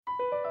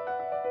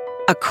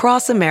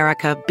Across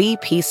America,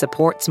 BP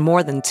supports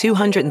more than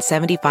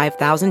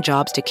 275,000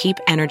 jobs to keep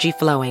energy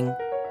flowing.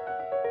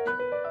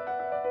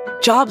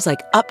 Jobs like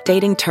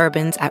updating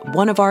turbines at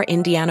one of our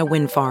Indiana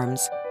wind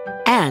farms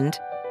and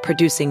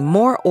producing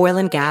more oil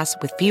and gas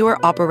with fewer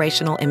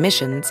operational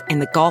emissions in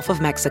the Gulf of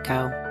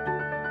Mexico.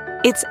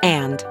 It's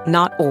and,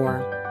 not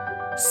or.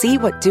 See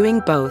what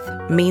doing both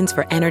means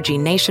for energy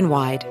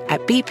nationwide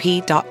at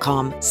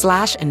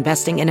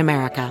bp.com/investing in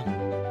America.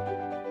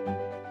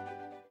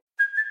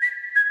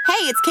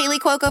 Hey, it's Kaylee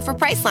Cuoco for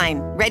Priceline.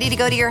 Ready to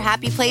go to your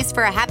happy place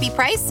for a happy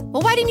price?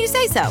 Well, why didn't you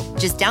say so?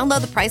 Just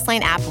download the Priceline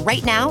app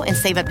right now and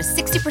save up to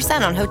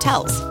 60% on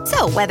hotels.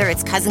 So whether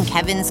it's Cousin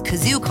Kevin's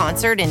Kazoo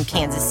Concert in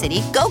Kansas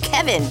City, go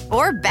Kevin,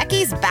 or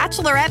Becky's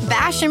Bachelorette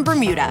Bash in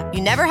Bermuda,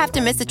 you never have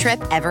to miss a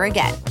trip ever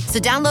again. So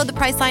download the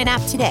Priceline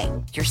app today.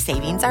 Your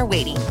savings are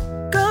waiting.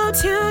 Go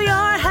to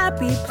your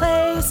happy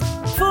place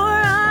for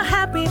a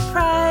happy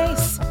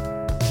price.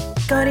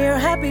 Go to your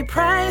happy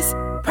price,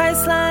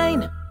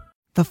 Priceline.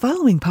 The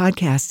following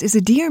podcast is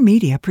a Dear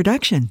Media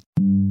production.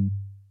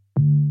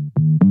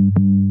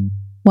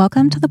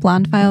 Welcome to the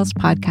Blonde Files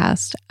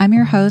podcast. I'm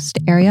your host,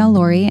 Ariel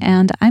Laurie,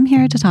 and I'm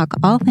here to talk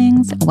all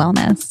things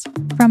wellness.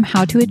 From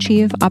how to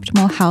achieve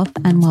optimal health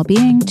and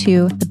well-being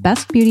to the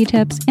best beauty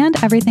tips and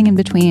everything in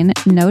between,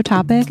 no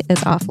topic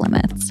is off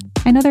limits.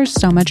 I know there's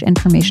so much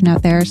information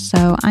out there,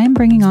 so I'm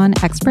bringing on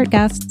expert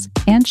guests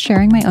and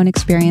sharing my own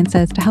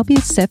experiences to help you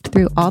sift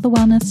through all the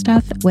wellness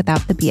stuff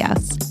without the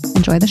BS.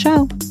 Enjoy the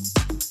show.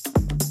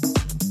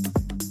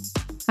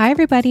 Hi,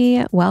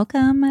 everybody.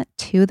 Welcome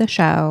to the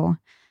show.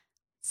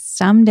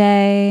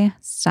 Someday,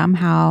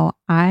 somehow,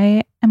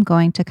 I am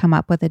going to come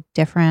up with a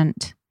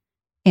different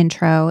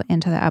intro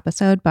into the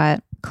episode,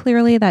 but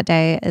clearly that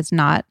day is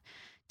not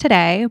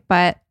today.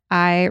 But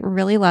I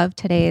really love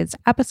today's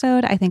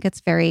episode. I think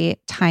it's very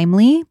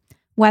timely,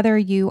 whether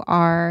you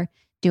are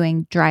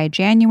doing dry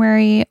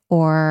January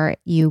or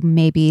you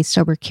may be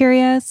sober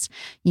curious,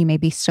 you may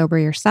be sober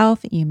yourself,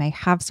 you may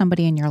have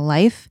somebody in your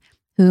life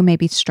who may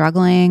be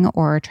struggling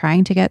or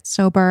trying to get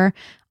sober,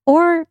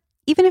 or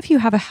even if you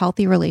have a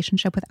healthy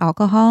relationship with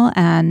alcohol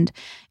and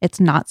it's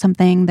not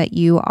something that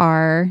you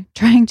are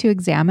trying to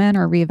examine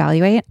or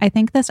reevaluate, I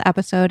think this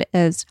episode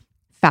is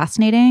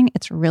fascinating.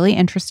 It's really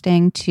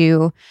interesting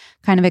to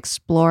kind of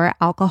explore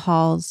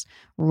alcohol's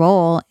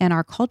role in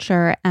our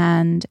culture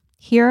and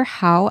hear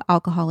how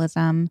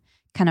alcoholism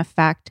can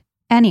affect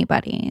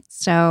anybody.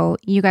 So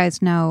you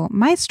guys know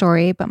my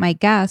story, but my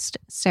guest,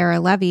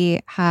 Sarah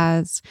Levy,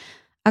 has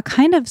a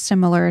kind of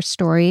similar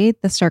story.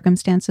 The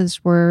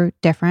circumstances were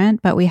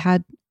different, but we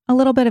had a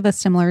little bit of a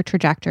similar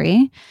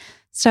trajectory.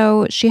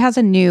 So she has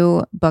a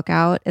new book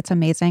out. It's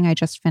amazing. I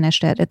just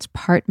finished it. It's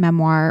part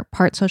memoir,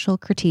 part social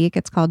critique.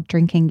 It's called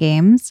Drinking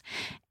Games.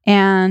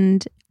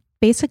 And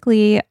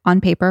basically,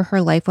 on paper, her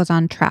life was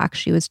on track.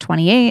 She was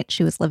 28.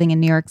 She was living in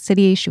New York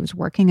City. She was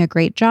working a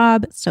great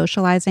job,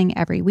 socializing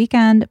every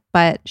weekend.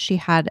 But she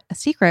had a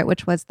secret,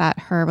 which was that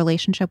her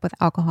relationship with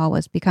alcohol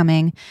was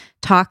becoming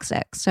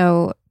toxic.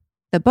 So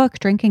the book,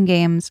 Drinking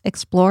Games,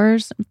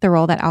 explores the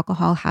role that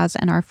alcohol has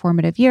in our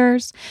formative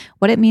years,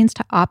 what it means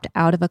to opt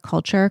out of a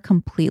culture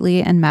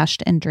completely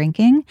enmeshed in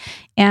drinking,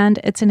 and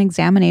it's an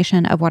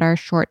examination of what our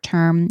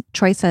short-term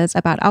choices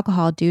about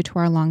alcohol do to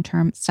our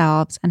long-term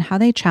selves and how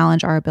they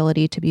challenge our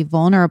ability to be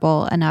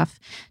vulnerable enough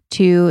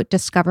to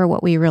discover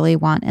what we really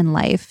want in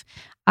life.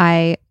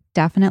 I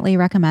definitely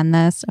recommend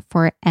this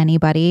for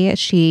anybody.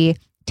 She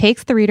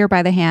takes the reader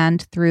by the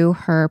hand through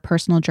her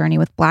personal journey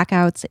with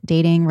blackouts,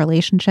 dating,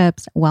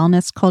 relationships,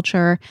 wellness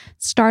culture,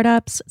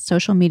 startups,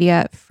 social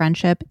media,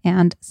 friendship,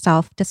 and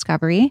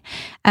self-discovery.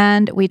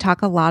 And we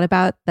talk a lot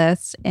about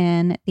this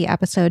in the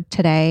episode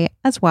today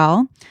as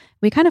well.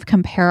 We kind of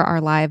compare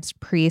our lives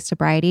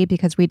pre-sobriety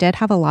because we did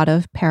have a lot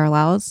of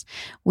parallels.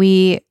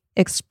 We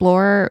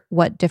explore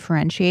what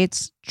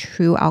differentiates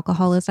true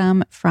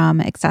alcoholism from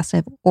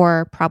excessive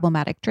or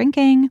problematic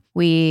drinking.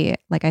 We,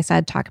 like I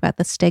said, talk about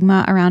the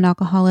stigma around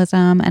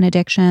alcoholism and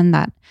addiction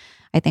that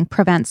I think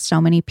prevents so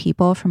many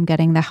people from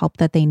getting the help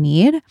that they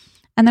need.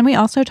 And then we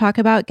also talk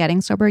about getting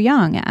sober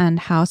young and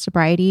how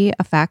sobriety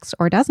affects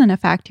or doesn't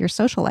affect your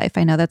social life.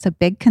 I know that's a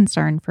big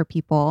concern for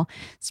people,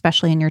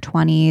 especially in your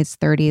 20s,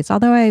 30s,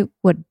 although I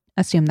would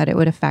assume that it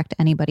would affect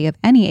anybody of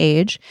any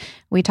age.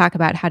 We talk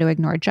about how to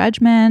ignore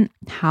judgment,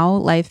 how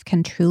life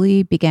can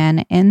truly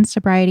begin in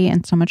sobriety,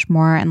 and so much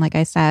more. And like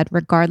I said,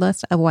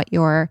 regardless of what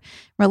your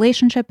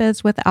relationship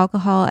is with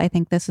alcohol, I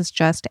think this is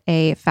just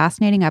a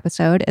fascinating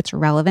episode. It's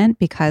relevant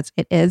because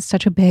it is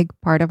such a big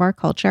part of our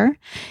culture.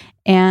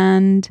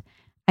 And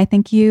I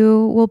think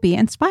you will be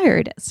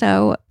inspired.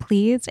 So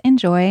please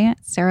enjoy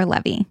Sarah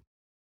Levy.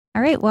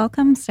 All right,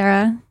 welcome,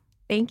 Sarah.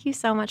 Thank you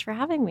so much for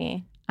having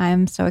me.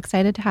 I'm so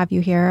excited to have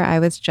you here. I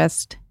was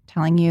just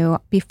telling you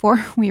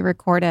before we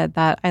recorded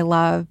that I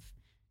love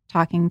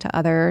talking to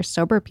other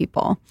sober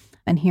people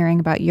and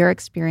hearing about your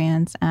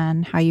experience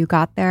and how you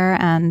got there.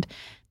 And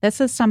this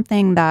is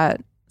something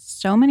that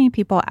so many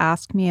people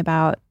ask me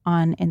about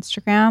on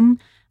Instagram.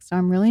 So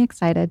I'm really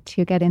excited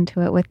to get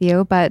into it with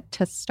you. But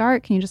to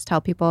start, can you just tell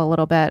people a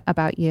little bit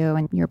about you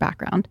and your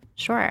background?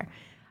 Sure.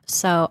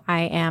 So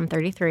I am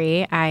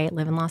 33. I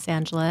live in Los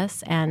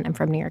Angeles and I'm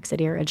from New York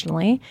City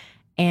originally.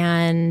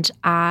 And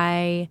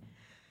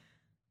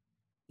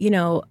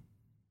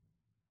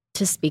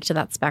to speak to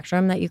that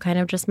spectrum that you kind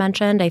of just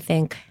mentioned, I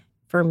think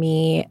for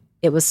me,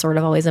 it was sort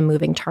of always a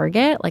moving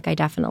target. Like I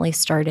definitely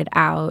started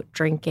out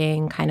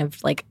drinking kind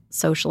of like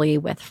socially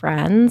with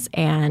friends,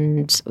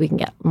 and we can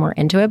get more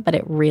into it, but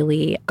it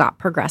really got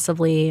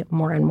progressively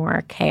more and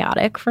more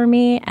chaotic for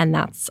me. And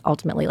that's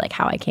ultimately like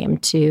how I came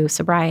to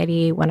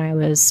sobriety when I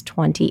was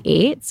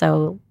 28,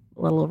 so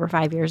a little over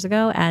 5 years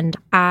ago. And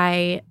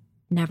I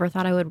never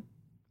thought I would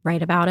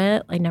write about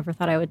it. I never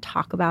thought I would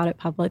talk about it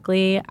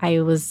publicly. I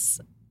was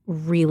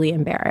really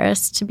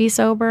embarrassed to be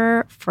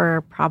sober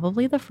for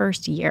probably the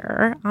first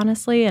year,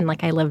 honestly. And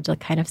like I lived a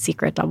kind of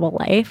secret double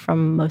life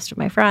from most of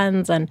my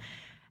friends.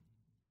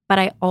 But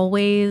I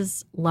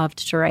always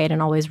loved to write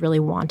and always really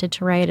wanted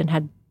to write and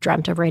had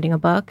dreamt of writing a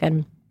book.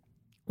 And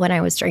when I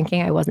was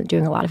drinking, I wasn't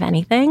doing a lot of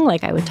anything.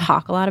 Like I would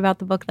talk a lot about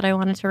the book that I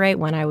wanted to write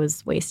when I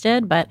was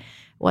wasted, but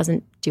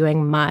wasn't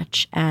doing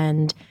much.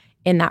 And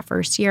in that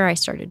first year, I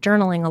started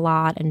journaling a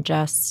lot and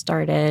just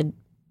started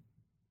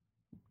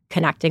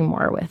connecting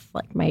more with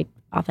like my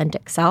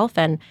authentic self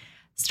and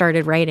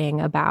started writing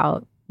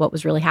about what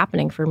was really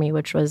happening for me,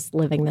 which was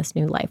living this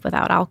new life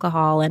without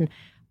alcohol. And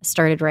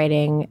started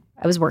writing.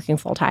 I was working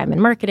full-time in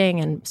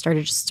marketing and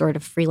started just sort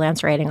of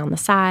freelance writing on the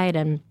side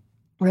and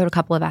wrote a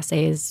couple of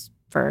essays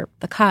for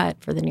The Cut,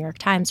 for the New York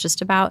Times,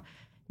 just about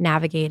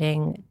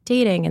navigating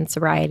dating and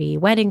sobriety,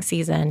 wedding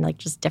season, like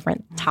just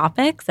different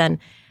topics. And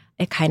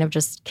it kind of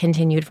just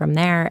continued from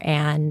there.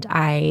 And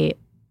I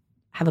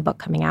have a book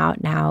coming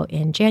out now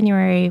in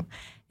January.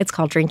 It's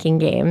called Drinking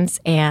Games,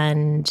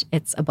 and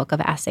it's a book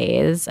of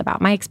essays about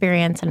my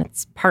experience, and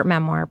it's part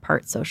memoir,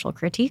 part social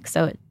critique.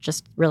 So it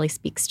just really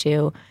speaks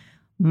to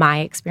my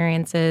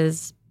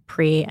experiences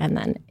pre and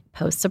then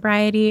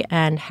post-sobriety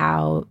and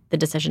how the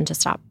decision to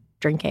stop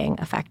drinking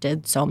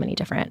affected so many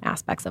different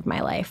aspects of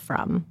my life,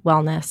 from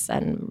wellness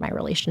and my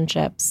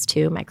relationships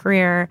to my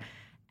career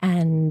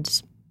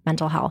and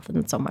mental health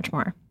and so much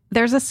more.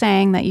 There's a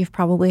saying that you've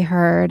probably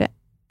heard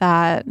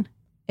that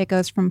it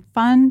goes from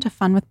fun to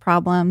fun with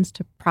problems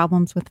to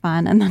problems with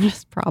fun and then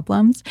just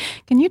problems.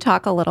 Can you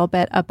talk a little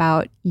bit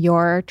about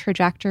your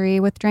trajectory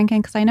with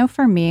drinking? Because I know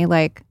for me,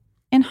 like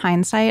in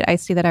hindsight, I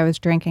see that I was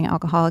drinking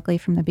alcoholically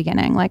from the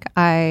beginning. Like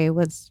I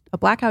was a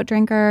blackout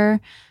drinker.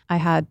 I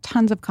had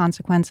tons of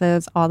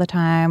consequences all the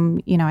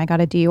time. You know, I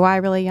got a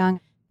DUI really young.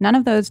 None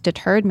of those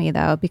deterred me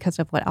though, because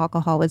of what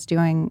alcohol was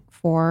doing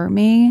for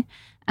me.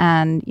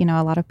 And, you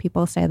know, a lot of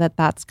people say that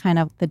that's kind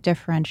of the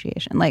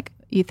differentiation. Like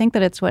you think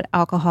that it's what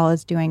alcohol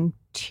is doing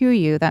to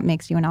you that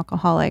makes you an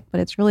alcoholic, but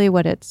it's really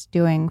what it's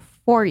doing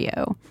for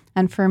you.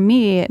 And for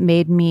me, it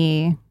made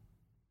me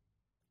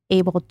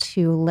able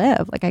to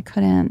live. Like I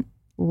couldn't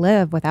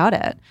live without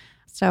it.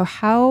 So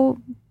how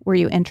were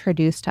you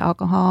introduced to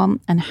alcohol,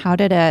 and how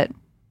did it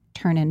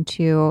turn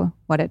into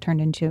what it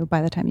turned into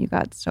by the time you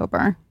got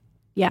sober?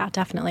 Yeah,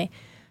 definitely.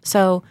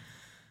 So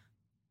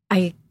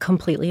I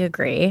completely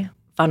agree.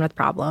 Fun with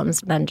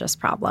problems, then just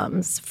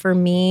problems. For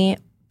me,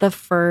 the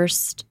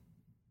first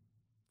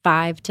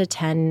 5 to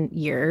 10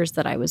 years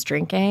that I was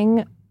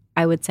drinking,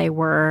 I would say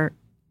were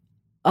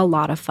a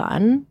lot of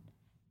fun.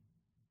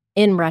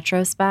 In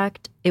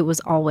retrospect, it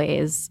was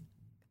always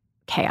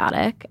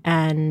chaotic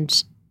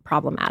and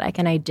problematic,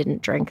 and I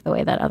didn't drink the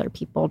way that other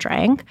people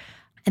drank.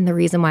 And the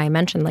reason why I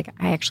mentioned, like,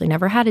 I actually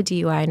never had a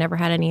DUI, I never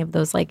had any of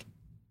those, like,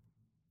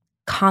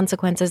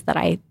 consequences that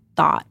I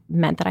thought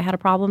meant that I had a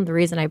problem. The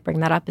reason I bring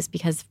that up is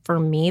because for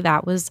me,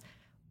 that was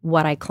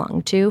what I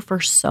clung to for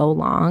so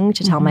long,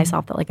 to tell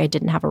myself that like I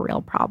didn't have a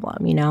real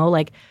problem, you know,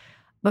 like,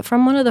 but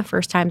from one of the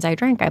first times I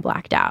drank, I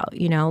blacked out,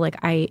 you know, like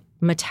I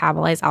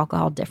metabolize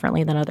alcohol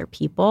differently than other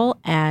people.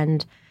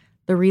 And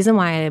the reason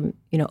why I'm,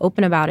 you know,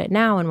 open about it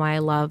now and why I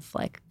love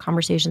like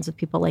conversations with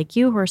people like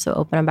you who are so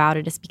open about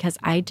it is because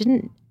I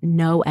didn't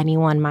know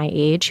anyone my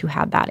age who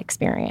had that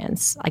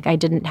experience. Like I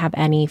didn't have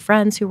any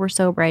friends who were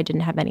sober. I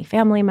didn't have any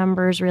family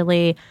members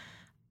really.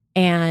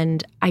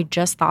 And I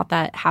just thought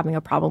that having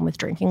a problem with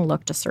drinking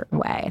looked a certain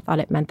way. I thought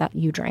it meant that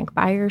you drank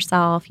by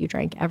yourself, you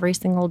drank every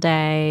single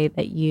day,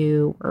 that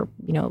you were,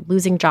 you know,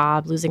 losing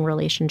jobs, losing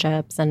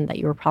relationships, and that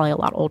you were probably a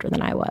lot older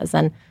than I was.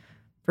 And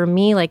for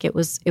me, like it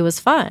was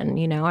fun.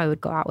 You know, I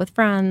would go out with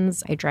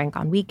friends. I drank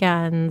on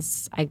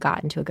weekends. I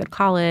got into a good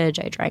college.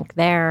 I drank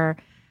there.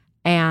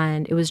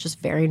 And it was just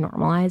very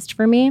normalized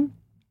for me.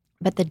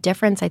 But the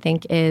difference, I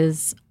think,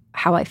 is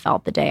how I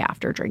felt the day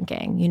after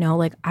drinking. You know,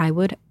 like I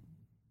would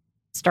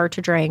start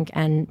to drink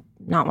and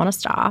not want to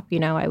stop. You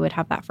know, I would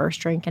have that first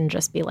drink and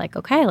just be like,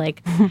 okay,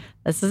 like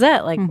this is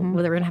it. Like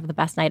we're going to have the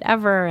best night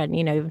ever. And,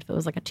 you know, even if it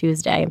was like a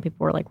Tuesday and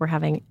people were like, we're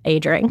having a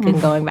drink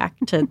and going back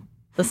to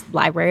the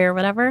library or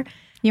whatever.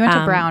 You went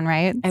to Brown,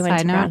 right? I went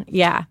to Brown.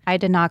 Yeah. I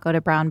did not go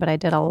to Brown, but I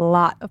did a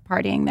lot of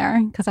partying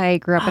there because I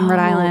grew up in Rhode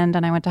Island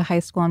and I went to high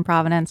school in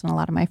Providence, and a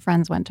lot of my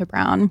friends went to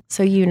Brown.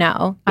 So you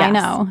know. Yes.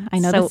 I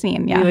know so the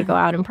scene. Yeah. We would go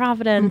out in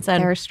Providence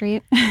and Thayer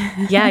Street.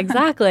 Yeah,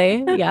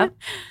 exactly. Yep.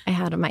 I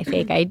had my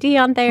fake ID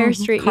on Thayer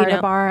Street.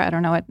 Cardabar. I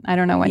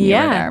don't know when you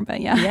were there,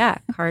 but yeah. Yeah.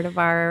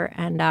 Cardabar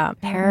and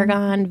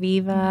Paragon,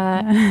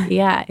 Viva.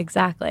 Yeah,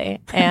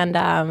 exactly. And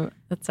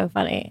that's so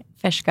funny.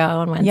 Fishco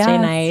on Wednesday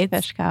nights.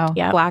 Fishco.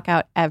 Yeah.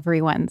 Blackout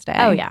every Wednesday.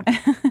 Oh, yeah.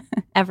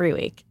 Every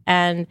week.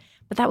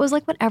 But that was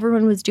like what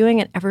everyone was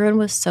doing. And everyone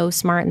was so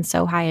smart and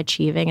so high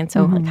achieving and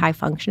so like high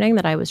functioning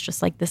that I was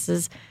just like, this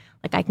is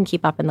like, I can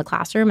keep up in the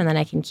classroom and then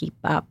I can keep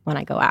up when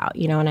I go out,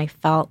 and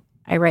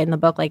I write in the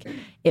book, like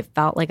it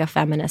felt like a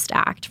feminist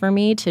act for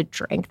me to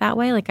drink that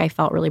way. Like I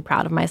felt really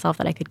proud of myself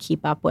that I could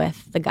keep up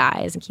with the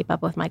guys and keep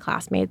up with my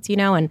classmates,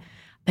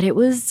 but it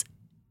was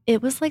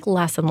like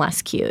less and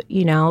less cute,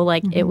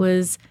 like it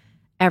was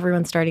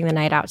everyone starting the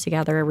night out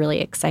together, really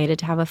excited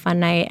to have a fun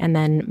night, and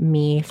then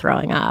me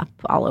throwing up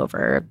all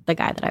over the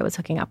guy that I was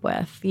hooking up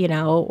with,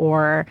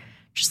 or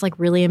just like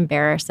really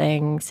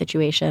embarrassing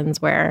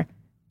situations where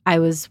I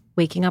was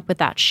waking up with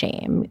that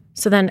shame.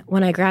 So then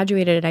when I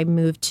graduated, I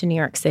moved to New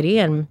York City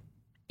and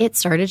it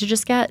started to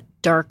just get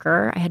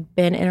darker. I had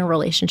been in a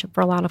relationship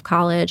for a lot of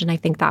college, and I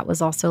think that was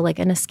also like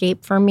an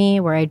escape for me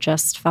where I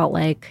just felt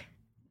like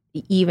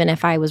even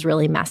if I was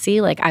really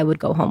messy, like I would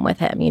go home with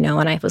him,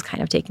 and I was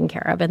kind of taken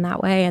care of in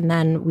that way. And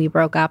then we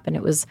broke up and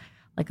it was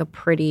like a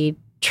pretty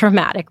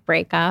traumatic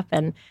breakup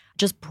and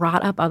just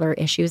brought up other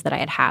issues that I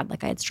had had.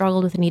 Like I had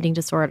struggled with an eating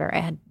disorder. I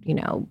had,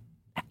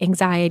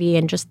 anxiety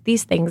and just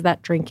these things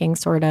that drinking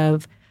sort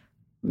of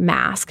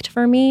masked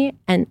for me.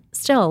 And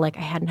still, like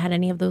I hadn't had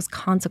any of those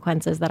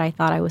consequences that I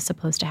thought I was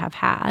supposed to have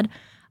had.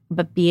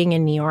 But being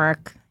in New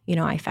York,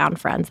 I found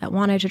friends that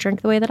wanted to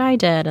drink the way that I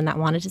did and that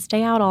wanted to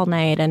stay out all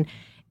night. And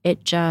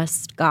it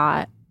just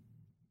got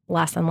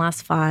less and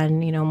less fun,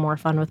 more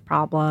fun with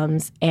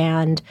problems.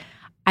 And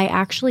I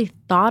actually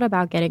thought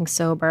about getting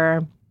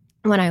sober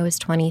when I was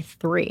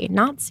 23.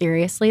 Not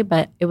seriously,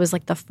 but it was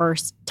like the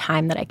first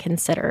time that I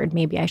considered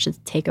maybe I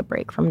should take a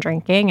break from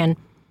drinking. And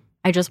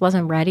I just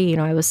wasn't ready.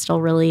 I was still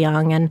really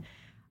young and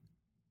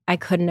I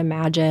couldn't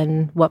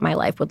imagine what my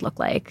life would look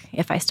like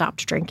if I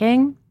stopped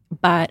drinking.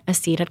 But a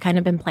seed had kind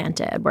of been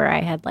planted where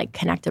I had like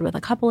connected with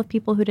a couple of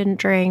people who didn't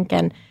drink,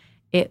 and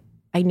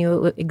I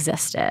knew it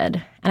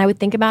existed. And I would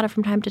think about it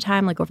from time to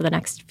time, like over the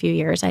next few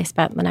years. I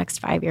spent the next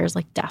 5 years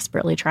like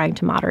desperately trying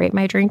to moderate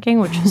my drinking,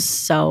 which is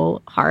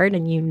so hard.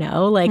 And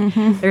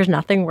there's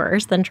nothing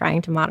worse than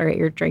trying to moderate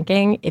your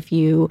drinking if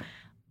you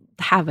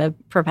have a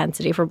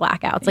propensity for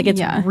blackouts. Like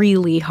it's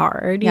really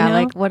hard. Yeah,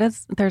 like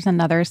there's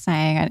another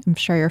saying, I'm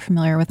sure you're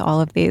familiar with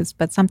all of these,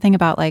 but something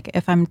about like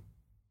if I'm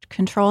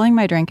controlling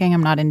my drinking,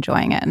 I'm not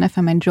enjoying it. And if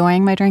I'm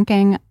enjoying my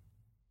drinking,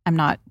 I'm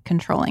not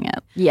controlling it.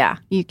 Yeah.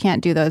 You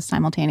can't do those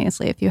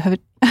simultaneously if you have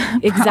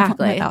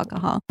exactly with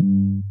alcohol.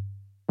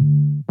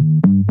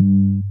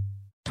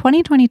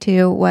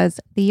 2022 was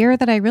the year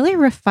that I really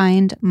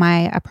refined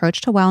my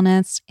approach to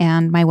wellness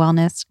and my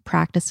wellness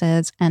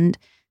practices and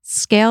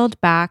scaled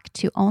back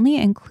to only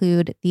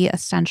include the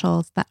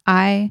essentials that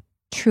I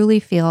truly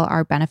feel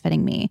are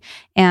benefiting me.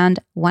 And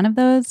one of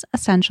those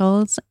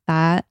essentials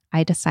that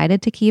I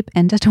decided to keep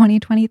into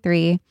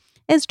 2023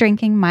 is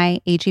drinking my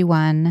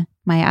AG1,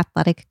 my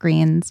athletic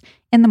greens,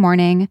 in the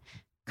morning.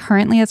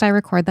 Currently, as I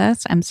record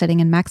this, I'm sitting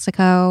in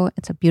Mexico.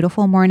 It's a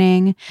beautiful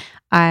morning.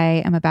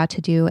 I am about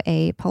to do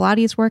a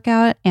Pilates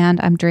workout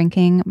and I'm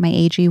drinking my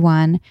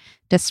AG1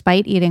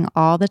 despite eating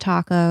all the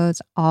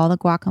tacos, all the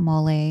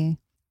guacamole,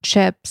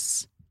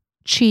 chips,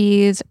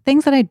 cheese,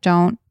 things that I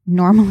don't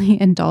normally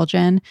indulge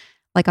in,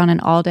 like on an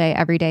all day,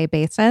 everyday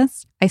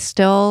basis. I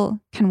still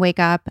can wake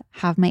up,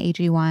 have my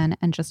AG1,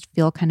 and just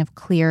feel kind of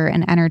clear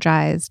and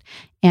energized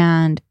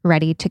and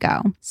ready to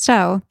go.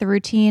 So the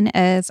routine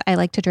is I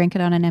like to drink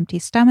it on an empty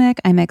stomach.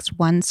 I mix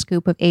 1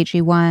 scoop of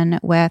AG1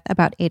 with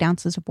about 8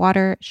 ounces of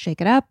water,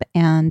 shake it up,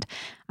 and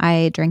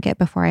I drink it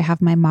before I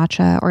have my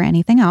matcha or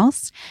anything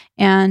else.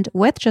 And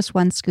with just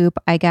 1 scoop,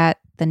 I get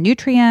the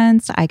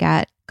nutrients, I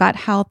get gut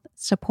health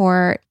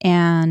support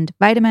and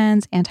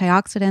vitamins,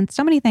 antioxidants,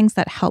 so many things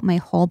that help my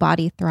whole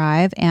body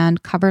thrive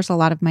and covers a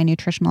lot of my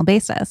nutritional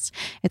basis.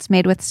 It's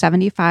made with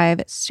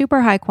 75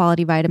 super high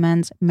quality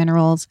vitamins,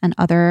 minerals, and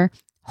other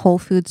whole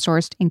food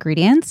sourced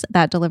ingredients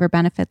that deliver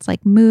benefits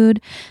like mood,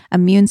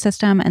 immune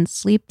system, and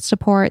sleep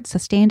support,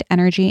 sustained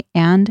energy,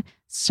 and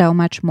so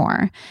much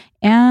more.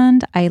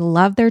 And I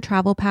love their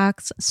travel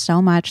packs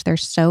so much. They're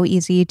so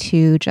easy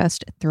to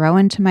just throw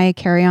into my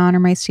carry-on or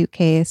my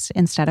suitcase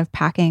instead of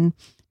packing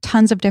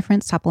tons of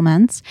different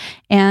supplements.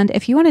 And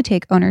if you want to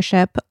take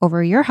ownership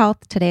over your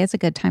health, today is a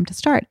good time to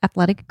start.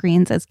 Athletic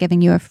Greens is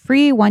giving you a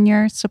free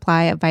 1-year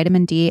supply of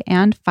vitamin D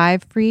and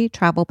 5 free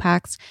travel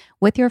packs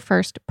with your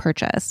first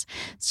purchase.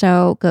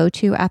 So go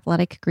to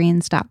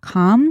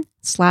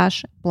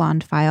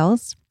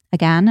athleticgreens.com/blondefiles.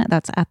 Again,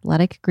 that's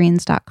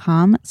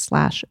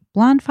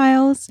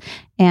athleticgreens.com/blondefiles,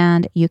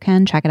 and you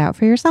can check it out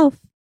for yourself.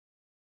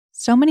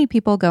 So many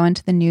people go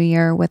into the new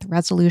year with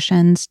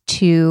resolutions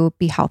to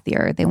be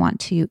healthier. They want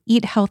to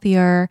eat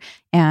healthier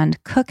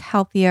and cook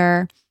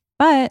healthier,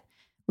 but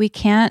we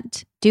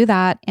can't do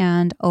that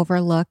and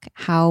overlook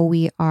how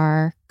we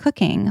are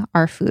cooking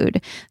our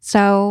food.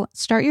 So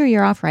start your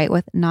year off right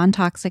with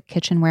non-toxic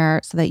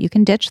kitchenware so that you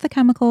can ditch the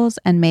chemicals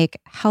and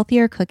make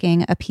healthier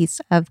cooking a piece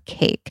of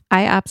cake.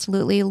 I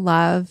absolutely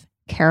love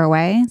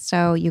Caraway.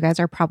 So you guys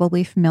are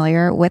probably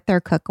familiar with their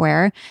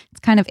cookware.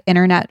 It's kind of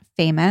internet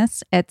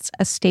famous. It's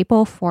a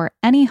staple for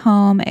any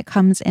home. It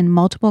comes in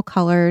multiple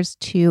colors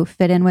to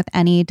fit in with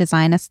any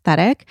design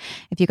aesthetic.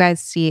 If you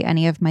guys see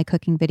any of my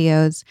cooking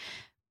videos,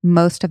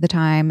 most of the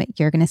time,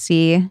 you're going to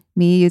see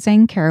me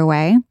using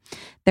Caraway.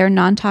 Their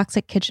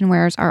non-toxic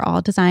kitchenwares are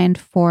all designed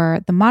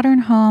for the modern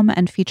home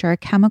and feature a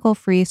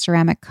chemical-free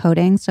ceramic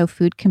coating, so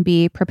food can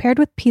be prepared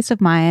with peace of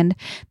mind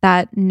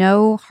that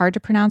no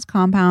hard-to-pronounce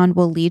compound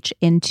will leach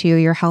into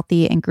your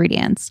healthy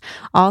ingredients.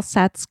 All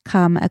sets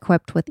come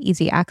equipped with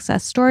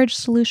easy-access storage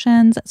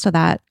solutions so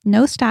that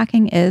no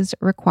stacking is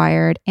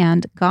required,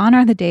 and gone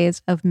are the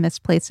days of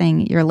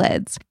misplacing your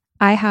lids.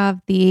 I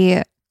have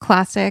the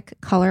classic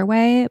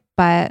colorway,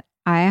 but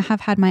I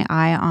have had my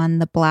eye on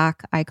the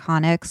black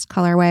Iconics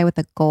colorway with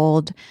the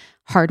gold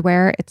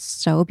hardware. It's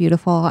so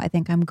beautiful. I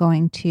think I'm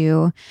going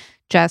to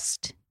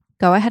just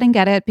go ahead and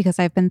get it because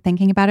I've been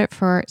thinking about it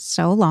for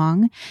so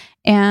long.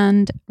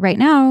 And right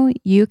now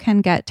you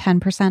can get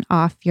 10%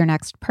 off your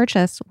next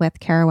purchase with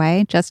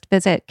Caraway. Just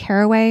visit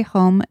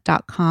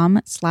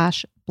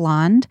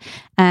carawayhome.com/blonde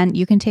and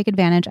you can take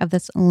advantage of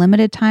this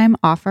limited time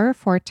offer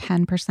for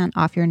 10%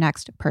 off your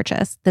next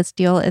purchase. This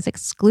deal is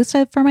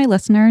exclusive for my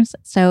listeners.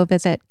 So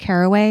visit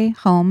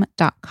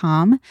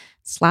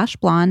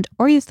carawayhome.com/blonde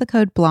or use the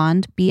code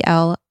blonde,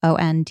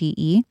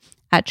 BLONDE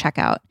at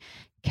checkout.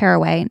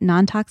 Caraway,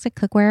 non-toxic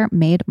cookware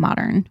made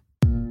modern.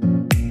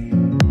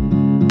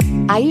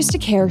 I used to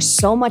care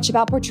so much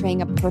about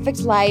portraying a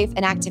perfect life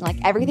and acting like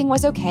everything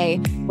was okay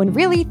when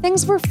really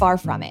things were far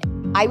from it.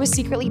 I was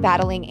secretly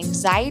battling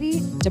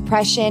anxiety,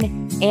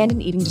 depression, and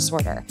an eating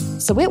disorder.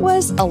 So it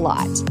was a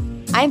lot.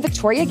 I'm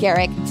Victoria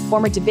Garrick,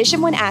 former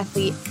Division I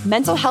athlete,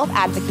 mental health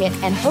advocate,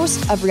 and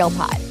host of Real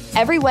Pod.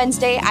 Every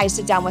Wednesday, I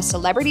sit down with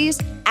celebrities,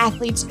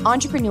 athletes,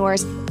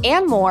 entrepreneurs,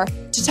 and more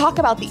to talk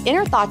about the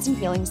inner thoughts and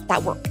feelings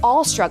that we're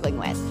all struggling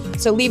with.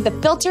 So leave the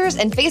filters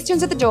and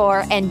Facetunes at the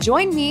door and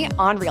join me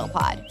on Real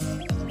Pod.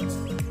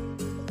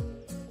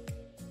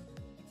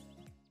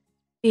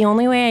 The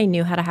only way I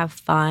knew how to have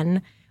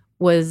fun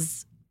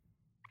was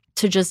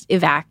to just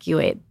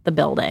evacuate the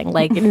building,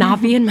 like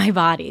not be in my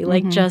body,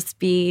 like just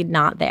be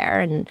not there,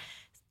 and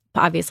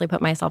obviously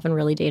put myself in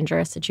really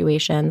dangerous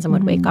situations and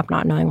would wake up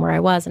not knowing where I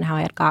was and how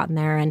I had gotten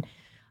there. And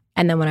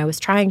then when I was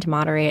trying to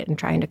moderate and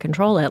trying to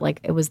control it, like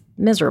it was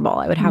miserable.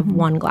 I would have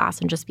one glass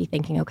and just be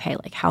thinking, okay,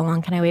 like how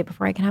long can I wait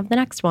before I can have the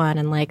next one?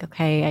 And like,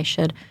 okay, I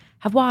should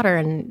have water.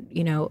 And,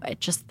 you know, it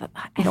just,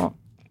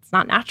 it's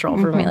not natural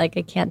for me. Like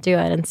I can't do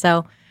it. And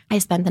so I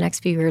spent the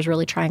next few years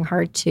really trying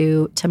hard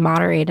to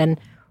moderate. And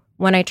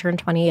when I turned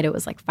 28, it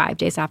was like 5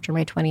 days after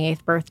my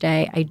 28th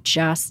birthday. I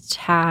just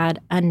had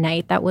a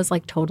night that was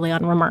like totally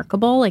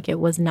unremarkable. Like it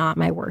was not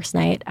my worst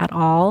night at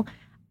all.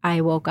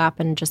 I woke up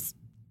and just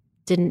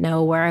didn't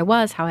know where I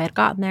was, how I had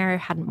gotten there,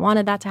 hadn't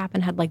wanted that to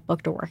happen, had like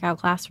booked a workout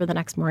class for the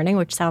next morning,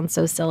 which sounds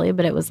so silly,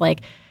 but it was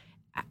like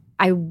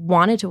I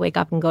wanted to wake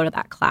up and go to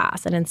that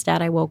class. And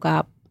instead I woke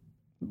up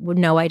with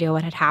no idea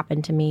what had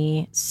happened to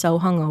me, so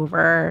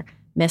hungover,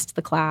 missed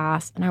the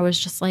class. And I was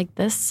just like,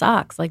 this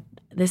sucks. Like,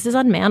 this is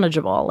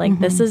unmanageable. Like,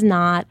 this is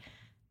not,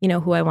 you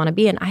know, who I want to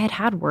be. And I had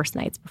had worse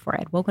nights before. I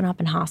had woken up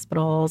in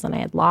hospitals and I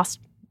had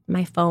lost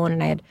my phone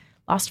and I had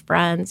lost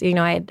friends. You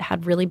know, I had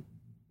had really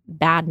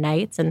bad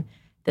nights and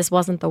this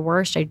wasn't the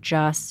worst. I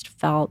just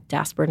felt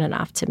desperate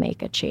enough to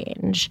make a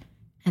change.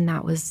 And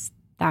that was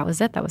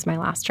it. That was my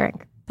last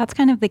drink. That's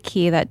kind of the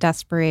key, that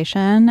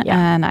desperation. Yeah.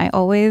 And I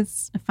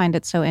always find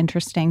it so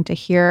interesting to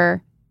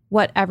hear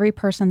what every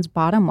person's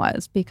bottom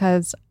was,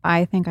 because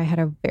I think I had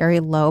a very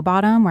low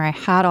bottom where I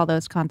had all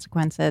those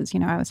consequences. You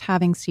know, I was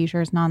having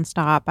seizures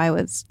nonstop. I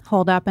was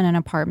holed up in an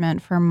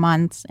apartment for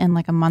months in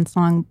like a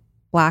months-long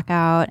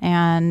blackout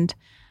and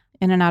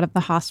in and out of the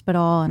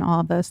hospital and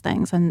all of those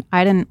things. And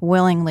I didn't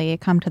willingly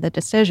come to the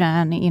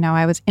decision. You know,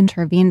 I was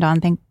intervened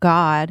on, thank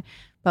God.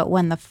 But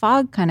when the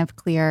fog kind of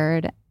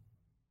cleared,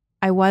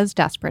 I was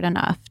desperate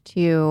enough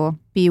to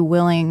be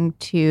willing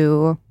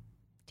to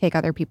take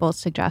other people's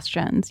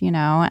suggestions, you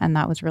know, and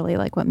that was really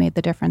like what made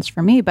the difference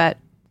for me. But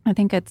I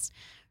think it's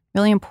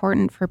really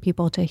important for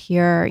people to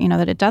hear, you know,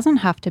 that it doesn't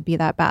have to be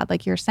that bad.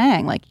 Like you're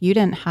saying, like you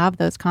didn't have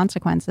those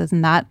consequences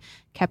and that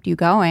kept you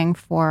going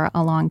for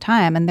a long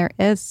time. And there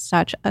is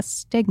such a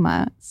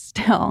stigma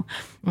still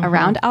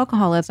around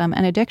alcoholism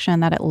and addiction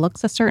that it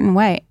looks a certain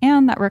way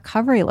and that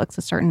recovery looks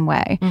a certain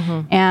way.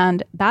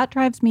 And that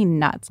drives me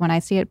nuts when I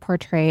see it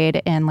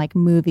portrayed in like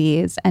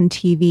movies and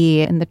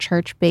TV in the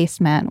church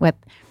basement with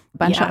a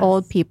bunch of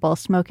old people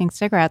smoking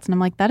cigarettes. And I'm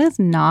like, that is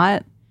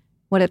not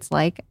what it's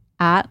like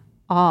at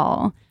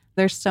all.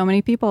 There's so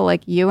many people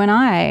like you and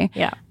I.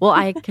 Yeah. Well,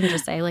 I can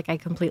just say, like, I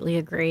completely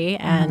agree.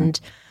 And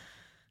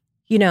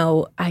you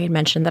know, I had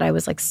mentioned that I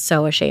was like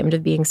so ashamed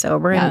of being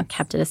sober and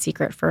kept it a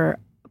secret for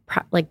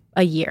like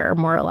a year,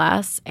 more or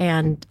less.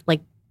 And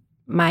like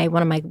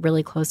one of my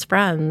really close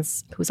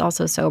friends who's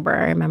also sober,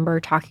 I remember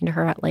talking to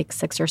her at like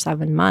 6 or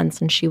 7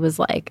 months, and she was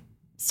like,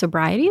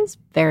 sobriety is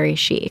very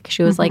chic.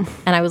 She was like,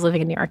 and I was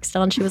living in New York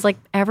still, and she was like,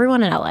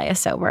 everyone in LA is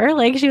sober.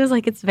 Like, she was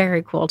like, it's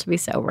very cool to be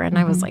sober. And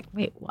I was like,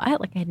 wait, what?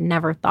 Like, I had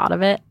never thought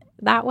of it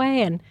that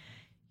way. And,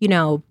 you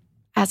know,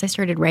 as I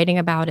started writing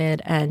about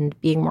it and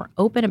being more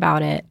open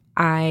about it,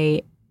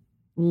 I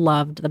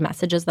loved the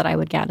messages that I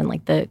would get and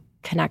like the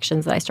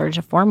connections that I started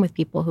to form with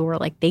people who were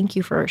like, thank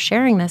you for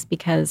sharing this,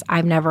 because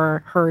I've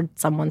never heard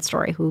someone's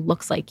story who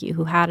looks like you,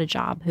 who had a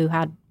job, who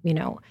had, you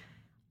know,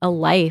 a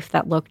life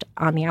that looked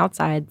on the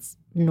outsides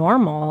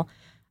normal.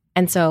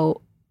 And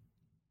so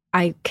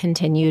I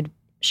continued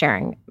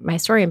sharing my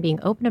story and being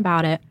open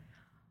about it.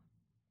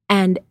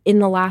 And in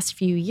the last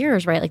few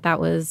years, right, like that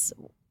was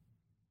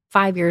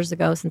 5 years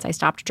ago since I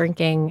stopped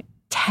drinking,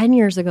 10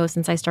 years ago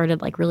since I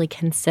started like really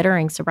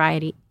considering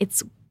sobriety,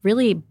 it's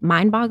really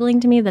mind-boggling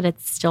to me that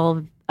it's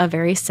still a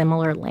very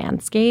similar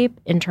landscape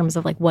in terms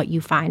of like what you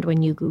find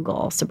when you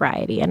Google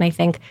sobriety. And I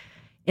think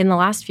in the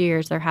last few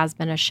years, there has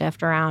been a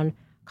shift around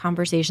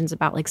conversations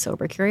about like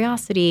sober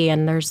curiosity.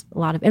 And there's a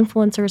lot of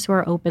influencers who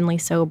are openly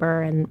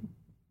sober and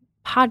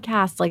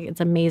podcasts. Like,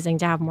 it's amazing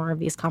to have more of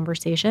these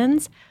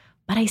conversations.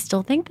 But I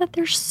still think that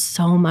there's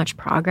so much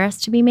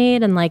progress to be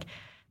made. And like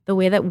the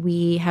way that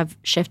we have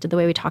shifted the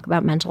way we talk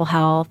about mental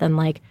health and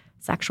like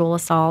sexual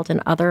assault and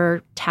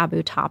other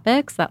taboo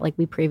topics that like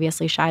we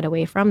previously shied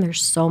away from,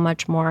 there's so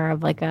much more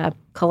of like a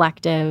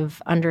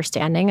collective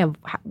understanding of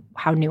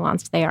how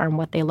nuanced they are and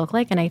what they look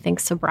like. And I think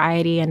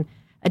sobriety and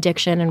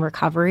addiction and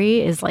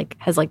recovery is like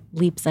has like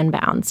leaps and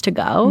bounds to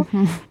go.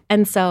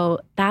 And so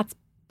that's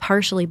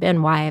partially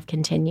been why I've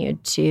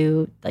continued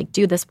to like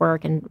do this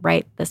work and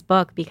write this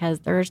book, because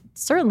there's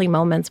certainly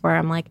moments where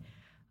I'm like,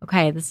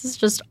 okay, this is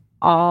just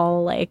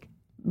all like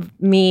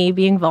me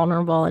being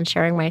vulnerable and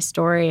sharing my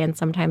story. And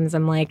sometimes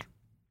I'm like,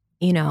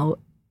 you know,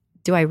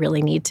 do I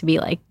really need to be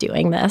like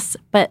doing this?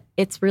 But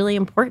it's really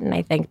important,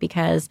 I think,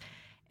 because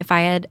if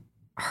I had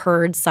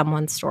heard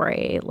someone's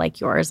story like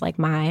yours, like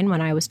mine,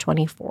 when I was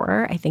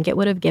 24, I think it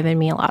would have given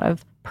me a lot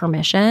of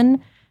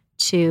permission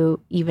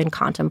to even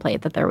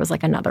contemplate that there was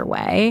like another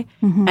way.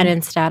 And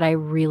instead, I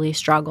really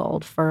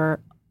struggled for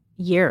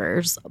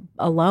years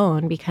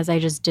alone because I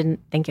just didn't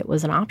think it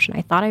was an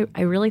option.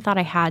 I really thought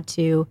I had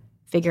to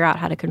figure out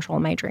how to control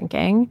my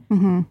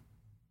drinking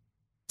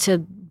to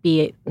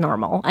be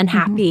normal and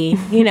happy,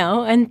 you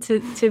know, and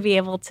to be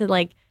able to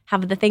like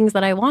have the things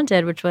that I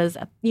wanted, which was,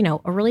 you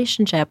know, a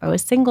relationship. I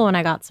was single when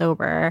I got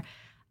sober,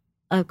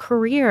 a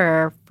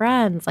career,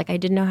 friends. Like, I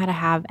didn't know how to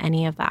have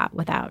any of that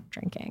without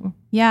drinking.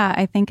 Yeah,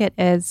 I think it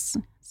is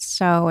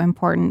so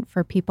important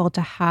for people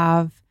to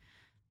have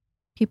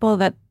people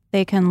that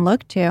they can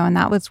look to. And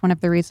that was one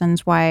of the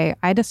reasons why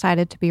I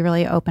decided to be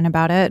really open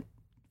about it.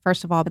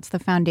 First of all, it's the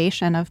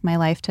foundation of my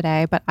life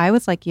today. But I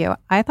was like you.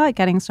 I thought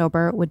getting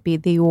sober would be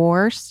the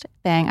worst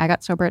thing. I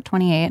got sober at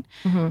 28.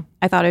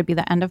 I thought it would be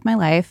the end of my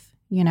life,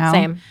 you know?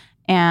 Same.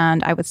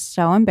 And I was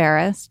so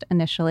embarrassed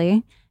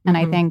initially. And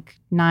I think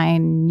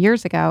 9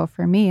 years ago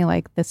for me,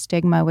 like the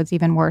stigma was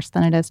even worse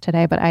than it is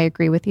today. But I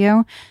agree with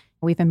you.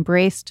 We've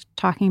embraced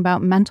talking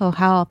about mental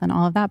health and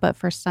all of that. But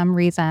for some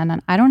reason,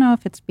 and I don't know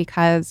if it's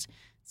because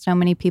so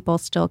many people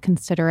still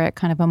consider it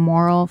kind of a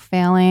moral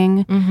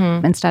failing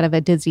instead of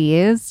a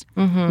disease.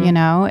 You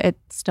know, it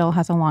still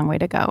has a long way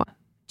to go.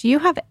 Do you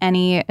have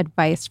any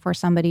advice for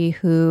somebody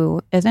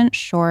who isn't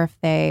sure if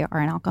they are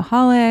an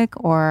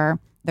alcoholic or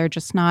they're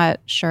just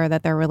not sure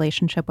that their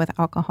relationship with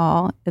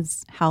alcohol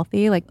is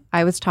healthy? Like,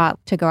 I was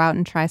taught to go out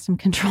and try some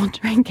controlled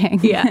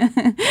drinking.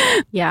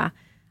 Yeah.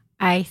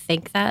 I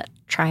think that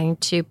trying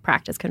to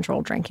practice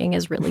controlled drinking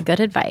is really good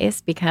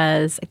advice,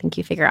 because I think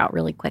you figure out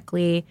really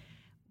quickly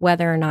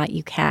whether or not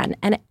you can.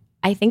 And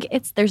I think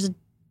there's a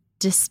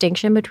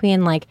distinction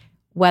between like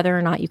whether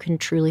or not you can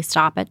truly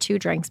stop at 2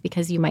 drinks,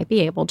 because you might be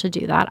able to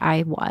do that.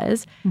 I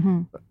was.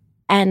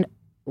 And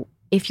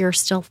if you're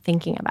still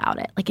thinking about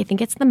it, like, I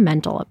think it's the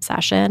mental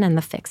obsession and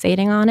the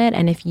fixating on it.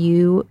 And if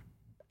you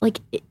like,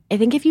 I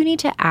think if you need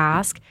to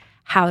ask,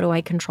 how do I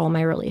control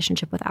my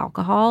relationship with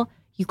alcohol?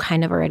 You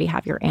kind of already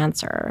have your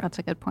answer. That's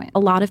a good point. A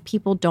lot of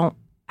people don't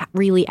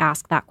really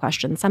ask that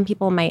question. Some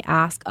people might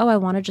ask, oh, I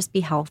want to just be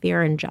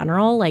healthier in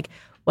general. Like,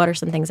 what are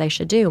some things I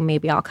should do?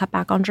 Maybe I'll cut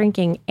back on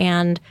drinking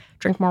and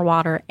drink more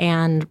water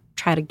and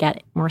try to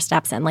get more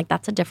steps in. Like,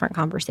 that's a different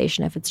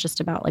conversation if it's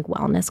just about like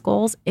wellness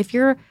goals. If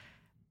you're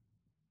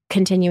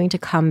continuing to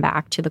come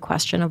back to the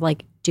question of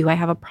like, do I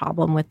have a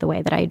problem with the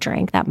way that I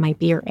drink? That might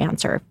be your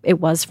answer. It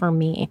was for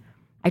me.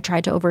 I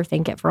tried to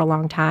overthink it for a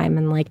long time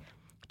and like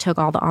took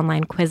all the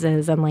online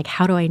quizzes and like,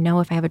 how do I know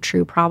if I have a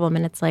true problem?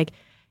 And it's like,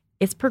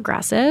 it's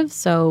progressive.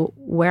 So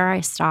where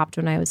I stopped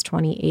when I was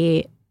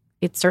 28,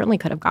 it certainly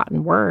could have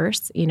gotten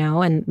worse, you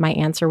know, and my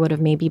answer would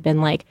have maybe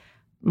been like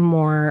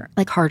more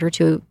like harder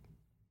to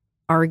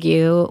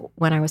argue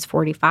when I was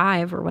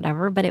 45 or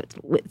whatever, but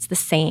it's the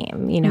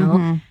same, you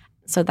know?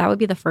 So that would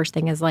be the first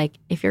thing is like,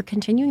 if you're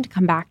continuing to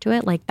come back to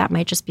it, like that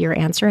might just be your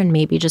answer, and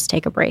maybe just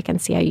take a break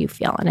and see how you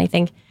feel. And I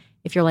think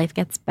if your life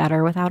gets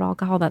better without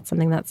alcohol, that's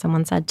something that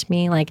someone said to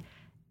me, like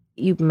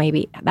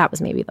that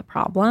was maybe the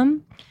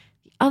problem.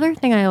 The other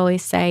thing I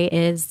always say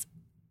is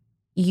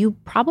you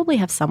probably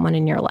have someone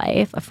in your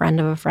life, a friend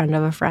of a friend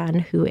of a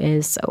friend who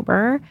is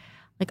sober.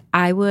 Like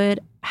I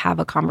would have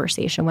a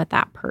conversation with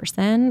that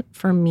person.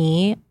 For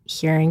me,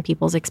 hearing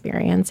people's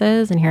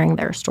experiences and hearing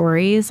their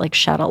stories like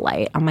shed a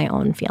light on my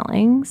own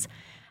feelings.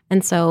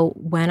 And so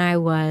when I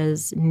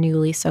was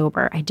newly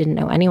sober, I didn't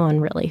know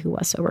anyone really who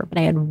was sober, but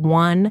I had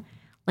one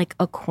like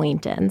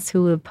acquaintance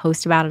who would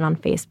post about it on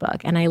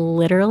Facebook. And I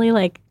literally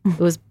I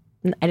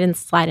didn't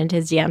slide into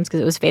his DMs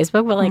because it was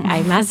Facebook, but like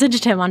I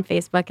messaged him on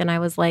Facebook and I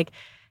was like,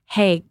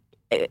 hey,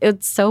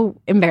 it's so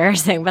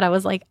embarrassing, but I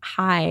was like,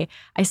 hi,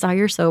 I saw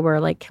you're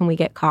sober. Like, can we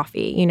get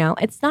coffee? You know,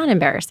 it's not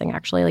embarrassing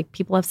actually. Like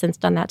people have since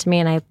done that to me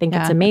and I think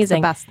it's amazing.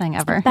 It's the best thing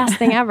ever. It's the best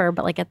thing ever.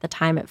 But like at the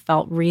time it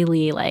felt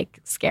really like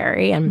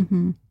scary.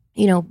 And,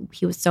 you know,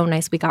 he was so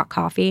nice. We got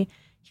coffee.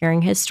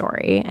 Hearing his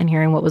story and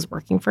hearing what was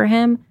working for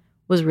him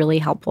was really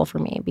helpful for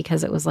me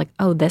because it was like,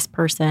 oh, this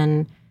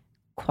person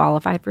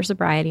qualified for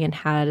sobriety and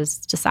has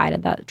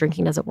decided that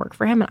drinking doesn't work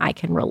for him, and I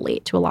can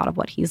relate to a lot of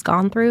what he's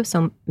gone through.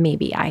 So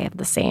maybe I have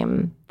the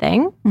same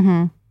thing.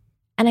 And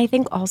I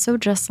think also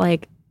just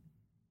like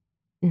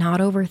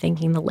not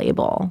overthinking the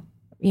label,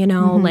 you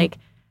know, like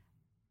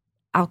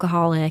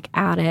alcoholic,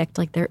 addict,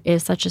 like there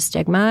is such a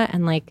stigma.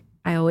 And like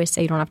I always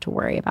say, you don't have to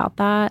worry about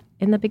that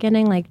in the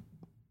beginning. Like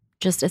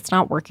just it's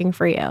not working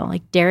for you.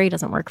 Like dairy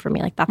doesn't work for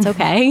me. Like that's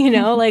okay, you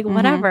know, like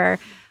whatever.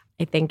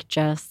 I think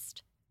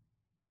just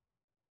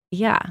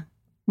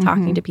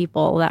talking to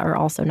people that are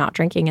also not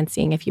drinking and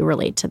seeing if you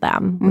relate to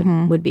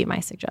them would be my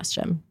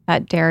suggestion.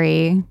 That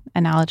dairy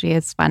analogy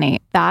is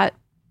funny. That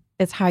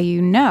is how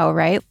you know,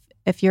 right?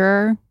 If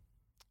you're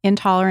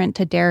intolerant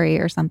to dairy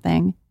or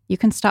something, you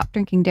can stop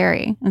drinking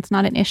dairy. It's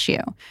not an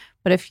issue.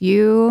 But if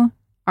you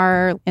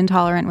are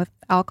intolerant with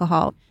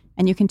alcohol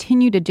and you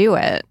continue to do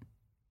it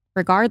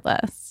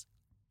regardless,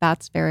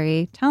 that's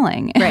very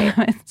telling right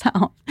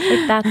itself.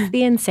 Like that's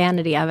the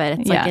insanity of it.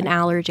 It's like an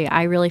allergy.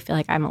 I really feel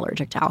like I'm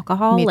allergic to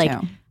alcohol. Me like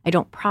too. I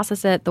don't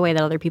process it the way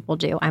that other people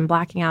do. I'm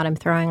blacking out. I'm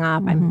throwing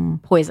up. I'm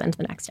poisoned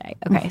the next day.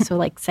 Okay, so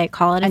like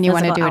call it a and you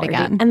want to do allergy. it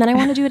again. And then I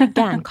want to do it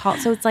again.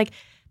 So it's like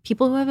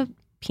people who have a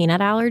peanut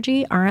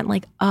allergy aren't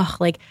like, oh,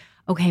 like,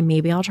 okay,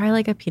 maybe I'll try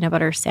like a peanut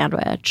butter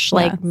sandwich.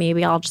 Like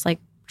maybe I'll just like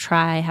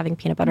try having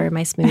peanut butter in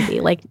my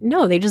smoothie. Like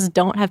no, they just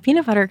don't have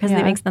peanut butter because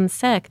it makes them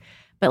sick.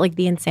 But like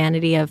the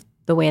insanity of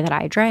the way that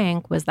I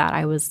drank was that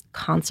I was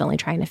constantly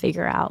trying to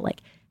figure out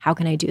like, how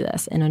can I do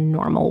this in a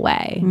normal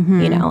way,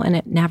 you know? And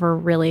it never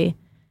really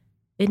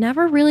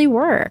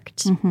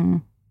worked.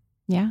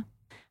 Yeah,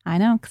 I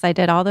know, because I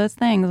did all those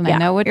things and I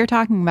know what you're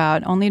talking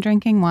about. Only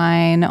drinking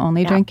wine,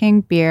 only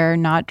drinking beer,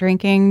 not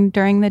drinking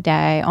during the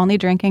day, only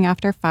drinking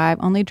after 5,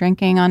 only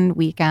drinking on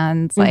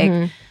weekends.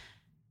 Like,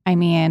 I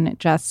mean,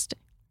 just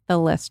the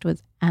list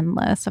was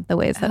endless of the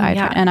ways that I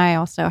tried. And I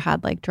also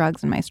had like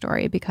drugs in my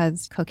story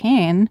because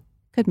cocaine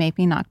could make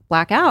me not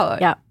black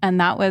out.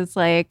 And that was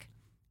like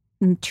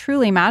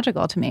truly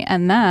magical to me.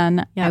 And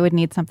then I would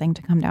need something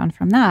to come down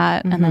from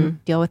that and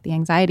then deal with the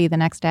anxiety the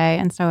next day.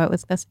 And so it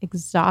was this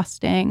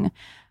exhausting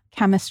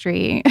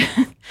chemistry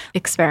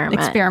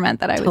experiment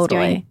that I was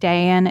doing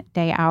day in,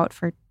 day out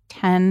for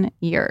 10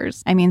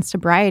 years. I mean,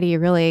 sobriety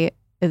really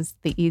is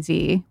the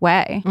easy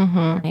way.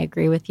 I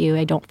agree with you.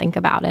 I don't think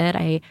about it.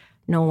 I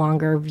no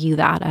longer view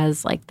that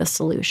as like the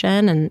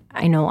solution. And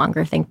I no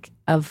longer think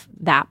of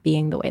that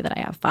being the way that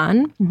I have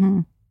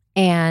fun.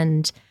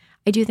 And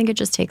I do think it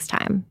just takes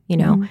time, you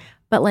know,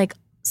 but like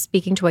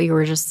speaking to what you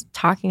were just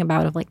talking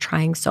about of like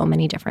trying so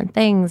many different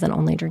things and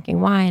only drinking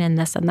wine and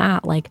this and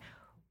that, like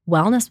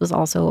wellness was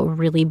also a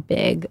really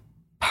big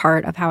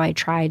part of how I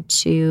tried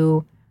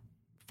to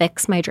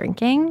fix my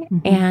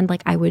drinking. And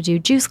like I would do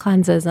juice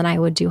cleanses and I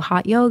would do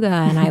hot yoga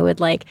and I would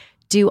like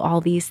do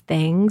all these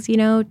things, you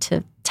know,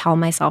 to tell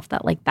myself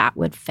that like that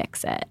would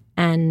fix it.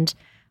 And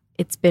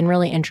it's been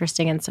really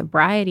interesting in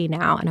sobriety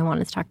now. And I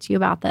wanted to talk to you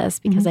about this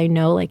because I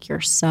know like you're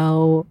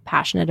so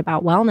passionate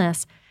about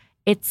wellness.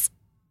 It's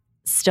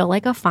still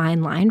like a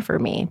fine line for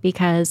me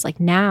because like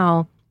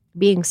now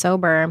being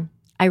sober,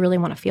 I really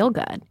want to feel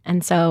good.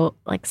 And so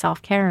like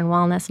self-care and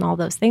wellness and all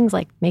those things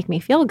like make me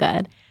feel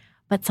good.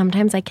 But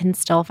sometimes I can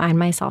still find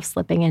myself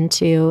slipping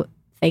into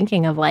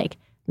thinking of like,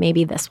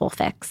 maybe this will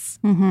fix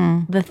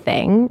the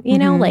thing, you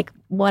know, like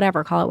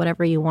whatever, call it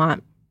whatever you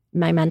want.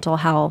 My mental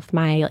health,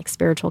 my like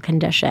spiritual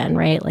condition,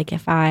 right? Like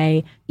if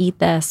I eat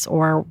this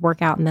or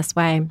work out in this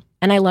way.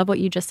 And I love what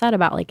you just said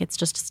about like, it's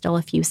just still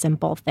a few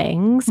simple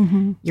things.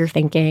 You're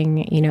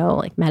thinking, you know,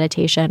 like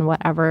meditation,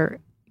 whatever,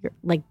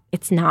 like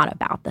it's not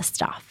about the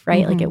stuff,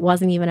 right? Like it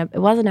wasn't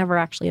ever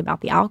actually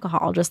about the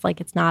alcohol, just like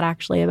it's not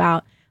actually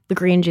about the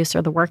green juice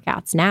or the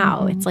workouts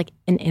now. It's like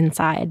an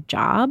inside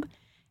job.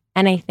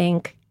 And I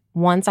think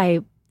once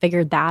I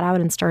figured that out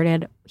and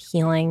started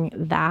healing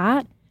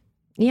that,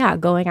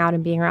 going out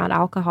and being around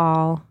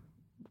alcohol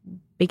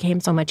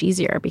became so much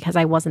easier because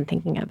I wasn't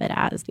thinking of it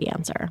as the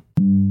answer.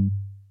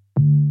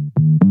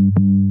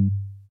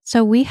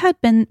 So we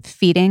had been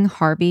feeding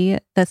Harvey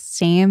the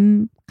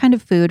same kind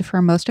of food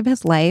for most of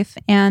his life,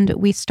 and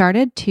we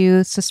started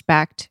to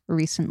suspect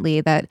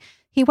recently that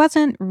he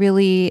wasn't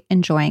really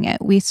enjoying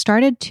it. We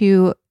started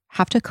to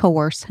have to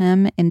coerce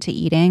him into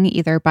eating,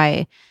 either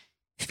by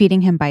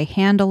feeding him by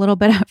hand a little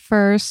bit at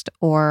first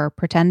or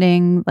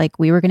pretending like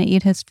we were going to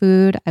eat his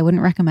food. I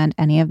wouldn't recommend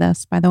any of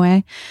this, by the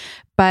way.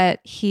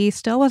 But he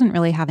still wasn't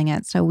really having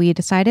it. So we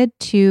decided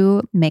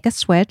to make a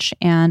switch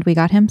and we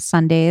got him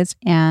Sundays,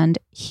 and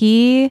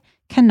he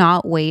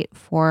cannot wait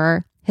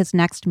for his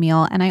next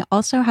meal. And I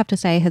also have to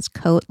say his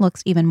coat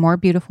looks even more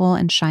beautiful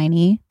and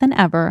shiny than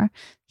ever.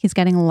 He's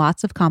getting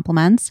lots of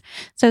compliments.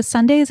 So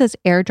Sundays is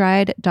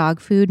air-dried dog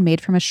food made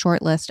from a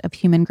short list of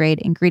human-grade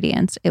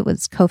ingredients. It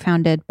was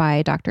co-founded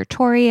by Dr.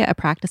 Tori, a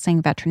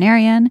practicing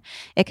veterinarian.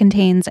 It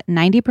contains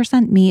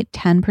 90% meat,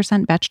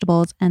 10%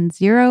 vegetables, and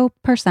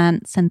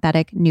 0%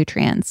 synthetic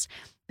nutrients.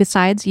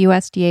 Besides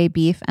USDA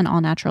beef and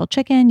all-natural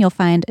chicken, you'll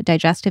find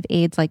digestive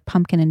aids like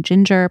pumpkin and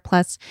ginger,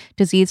 plus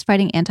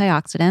disease-fighting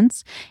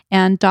antioxidants.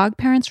 And dog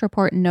parents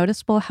report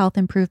noticeable health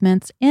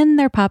improvements in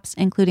their pups,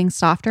 including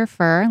softer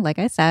fur, like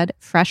I said,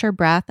 fresher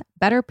breath,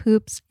 better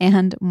poops,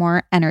 and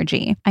more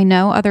energy. I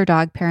know other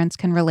dog parents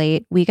can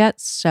relate. We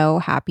get so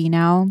happy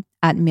now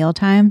at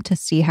mealtime to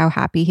see how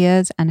happy he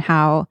is and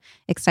how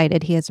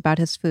excited he is about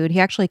his food. He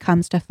actually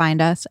comes to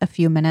find us a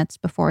few minutes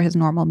before his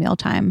normal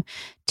mealtime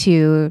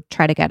to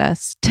try to get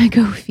us to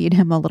go feed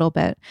him a little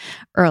bit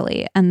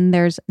early. And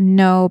there's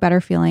no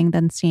better feeling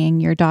than seeing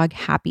your dog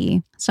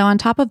happy. So on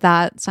top of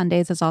that,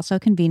 Sundays is also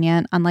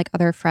convenient. Unlike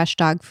other fresh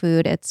dog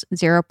food, it's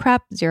zero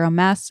prep, zero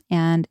mess,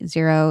 and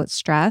zero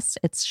stress.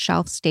 It's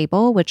shelf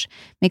stable, which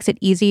makes it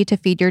easy to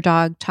feed your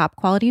dog top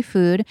quality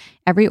food.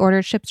 Every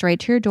order ships right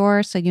to your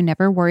door, so you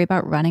never worry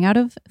about running out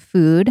of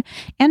food.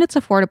 And it's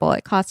affordable.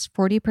 It costs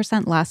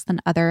 40% less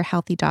than other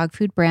healthy dog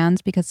food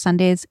brands because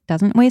Sundays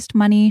doesn't waste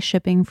money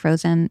shipping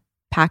frozen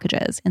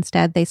packages.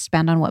 Instead, they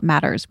spend on what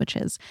matters, which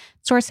is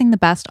sourcing the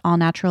best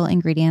all-natural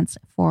ingredients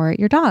for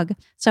your dog.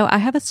 So I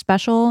have a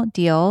special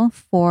deal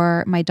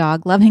for my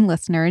dog-loving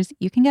listeners.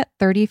 You can get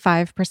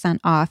 35%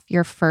 off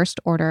your first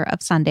order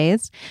of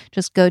Sundays.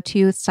 Just go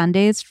to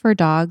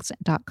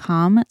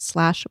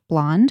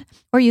sundaysfordogs.com/blonde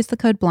or use the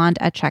code blonde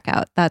at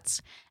checkout.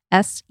 That's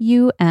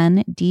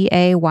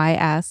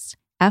SUNDAYSFORDOGS,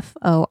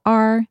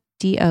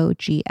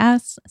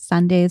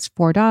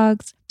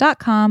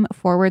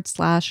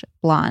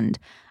 sundaysfordogs.com/blonde.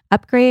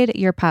 Upgrade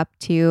your pup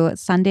to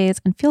Sundays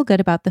and feel good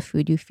about the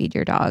food you feed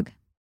your dog.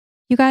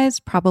 You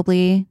guys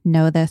probably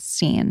know this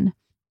scene.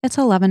 It's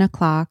 11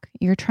 o'clock.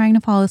 You're trying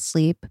to fall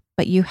asleep,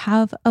 but you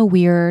have a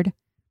weird,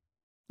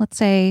 let's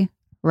say,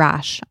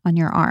 rash on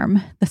your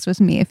arm. This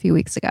was me a few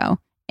weeks ago.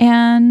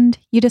 And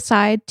you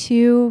decide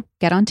to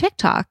get on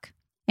TikTok.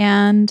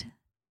 And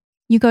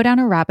you go down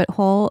a rabbit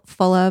hole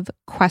full of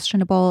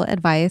questionable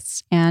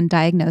advice and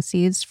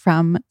diagnoses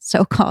from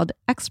so-called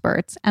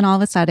experts, and all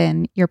of a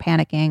sudden you're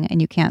panicking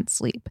and you can't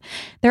sleep.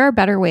 There are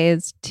better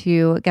ways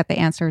to get the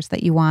answers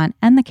that you want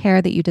and the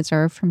care that you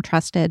deserve from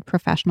trusted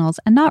professionals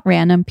and not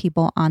random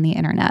people on the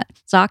internet.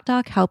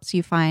 ZocDoc helps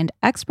you find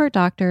expert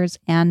doctors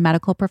and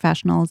medical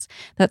professionals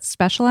that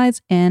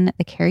specialize in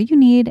the care you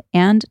need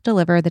and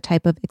deliver the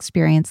type of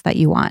experience that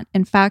you want.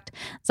 In fact,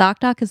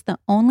 ZocDoc is the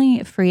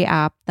only free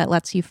app that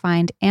lets you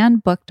find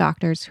and book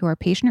doctors who are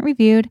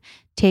patient-reviewed,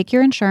 take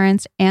your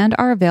insurance, and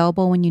are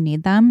available when you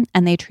need them,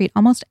 and they treat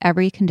almost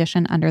every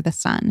condition under the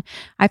sun.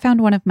 I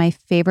found one of my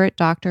favorite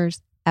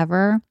doctors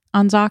ever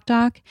on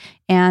ZocDoc,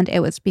 and it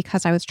was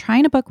because I was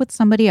trying to book with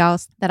somebody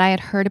else that I had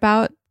heard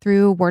about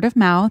through word of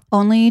mouth,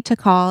 only to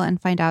call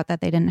and find out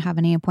that they didn't have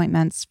any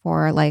appointments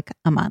for like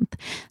a month.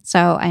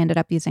 So I ended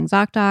up using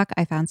ZocDoc.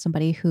 I found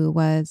somebody who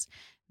was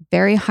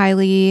very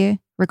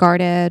highly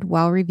regarded,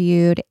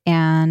 well-reviewed,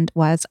 and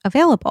was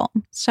available.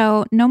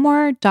 So no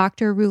more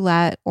doctor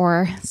roulette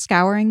or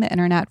scouring the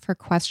internet for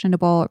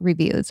questionable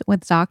reviews.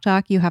 With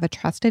ZocDoc, you have a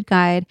trusted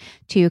guide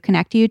to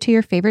connect you to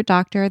your favorite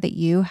doctor that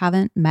you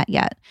haven't met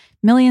yet.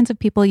 Millions of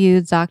people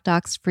use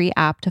ZocDoc's free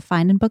app to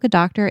find and book a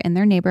doctor in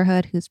their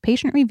neighborhood who's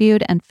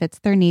patient-reviewed and fits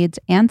their needs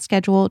and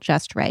schedule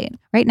just right.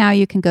 Right now,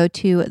 you can go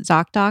to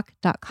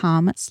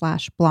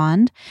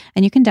ZocDoc.com/blonde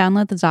and you can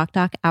download the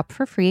ZocDoc app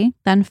for free,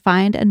 then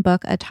find and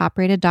book a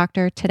top-rated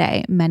doctor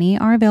today. Many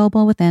are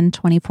available within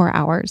 24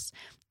 hours.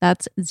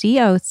 That's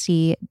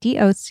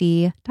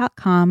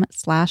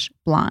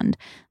ZocDoc.com/blonde.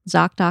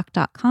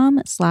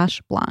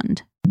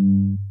 ZocDoc.com/blonde.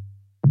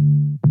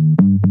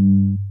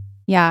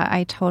 Yeah,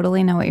 I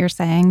totally know what you're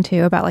saying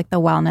too about like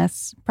the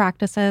wellness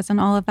practices and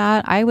all of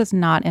that. I was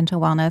not into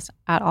wellness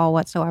at all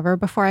whatsoever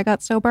before I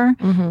got sober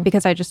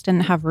because I just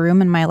didn't have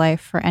room in my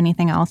life for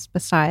anything else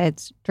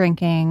besides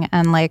drinking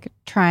and like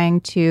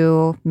trying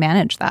to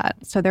manage that.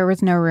 So there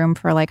was no room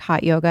for like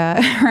hot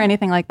yoga or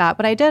anything like that.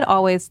 But I did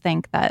always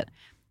think that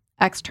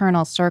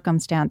external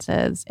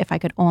circumstances, if I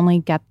could only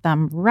get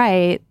them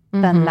right,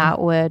 then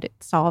that would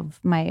solve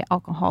my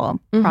alcohol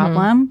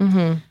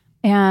problem.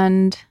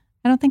 And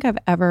I don't think I've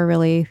ever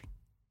really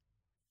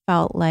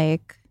felt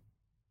like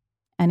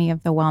any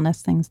of the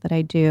wellness things that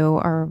I do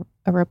are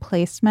a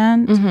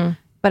replacement. Mm-hmm.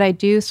 But I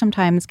do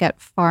sometimes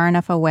get far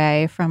enough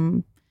away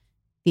from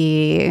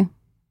the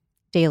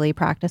daily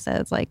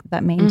practices like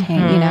that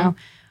maintain, Mm-hmm. you know,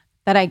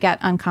 that I get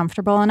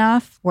uncomfortable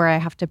enough where I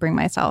have to bring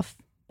myself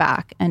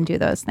back and do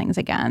those things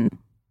again.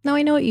 No,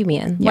 I know what you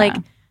mean. Yeah. Like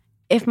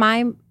if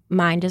my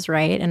mind is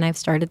right and I've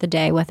started the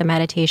day with a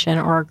meditation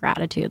or a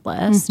gratitude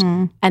list,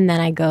 Mm-hmm. and then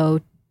I go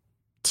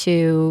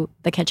to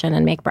the kitchen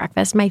and make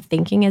breakfast, my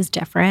thinking is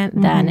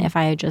different than if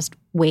I just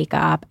wake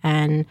up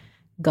and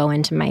go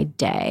into my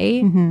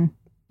day. Mm-hmm.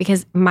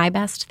 Because my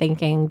best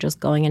thinking just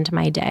going into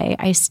my day,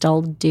 I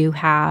still do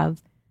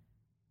have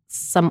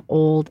some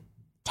old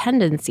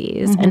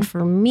tendencies. Mm-hmm. And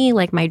for me,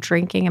 like my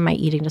drinking and my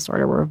eating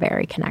disorder were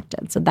very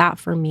connected. So that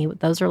for me,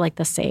 those are like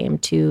the same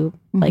two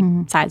like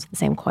sides of the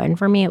same coin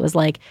for me. It was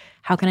like,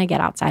 how can I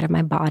get outside of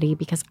my body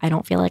because I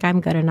don't feel like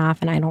I'm good enough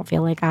and I don't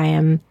feel like I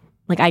am,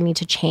 like I need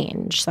to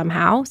change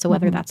somehow. So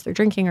whether that's through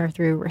drinking or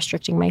through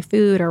restricting my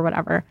food or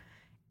whatever.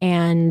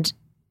 And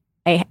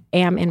I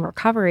am in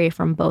recovery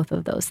from both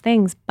of those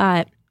things.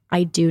 But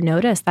I do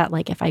notice that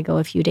like if I go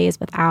a few days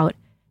without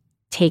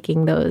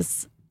taking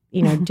those,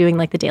 you know, doing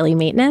like the daily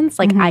maintenance,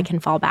 like I can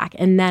fall back.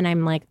 And then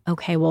I'm like,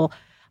 okay, well,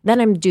 then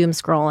I'm doom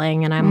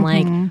scrolling and I'm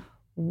like,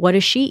 what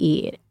does she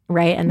eat?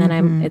 Right. And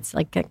then it's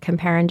like a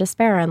compare and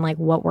despair and like,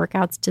 what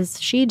workouts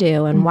does she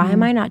do? And why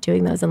am I not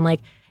doing those? And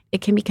like, it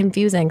can be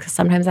confusing because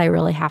sometimes I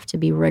really have to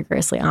be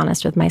rigorously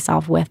honest with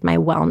myself with my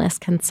wellness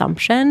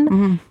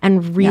consumption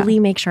and really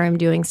make sure I'm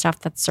doing stuff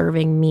that's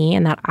serving me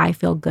and that I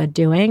feel good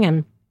doing.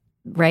 And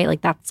right,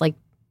 like that's like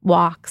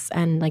walks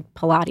and like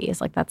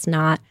Pilates, like that's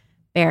not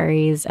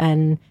berries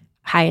and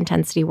high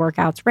intensity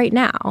workouts right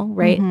now,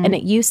 right? And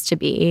it used to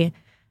be.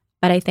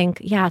 But I think,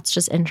 yeah, it's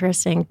just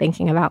interesting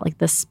thinking about like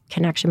this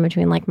connection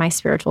between like my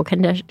spiritual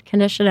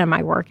condition and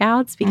my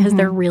workouts because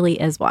there really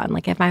is one.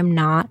 Like if I'm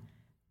not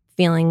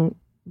feeling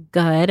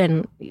good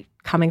and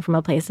coming from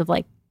a place of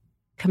like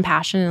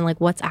compassion and like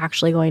what's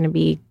actually going to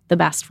be the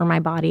best for my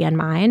body and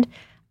mind,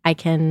 I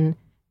can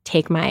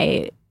take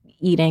my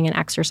eating and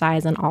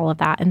exercise and all of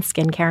that and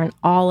skincare and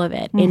all of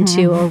it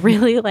into a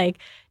really like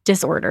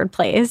disordered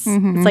place.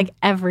 It's like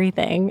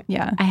everything.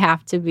 Yeah. I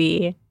have to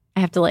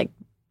like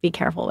be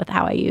careful with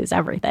how I use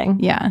everything.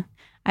 Yeah.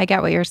 I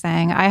get what you're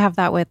saying. I have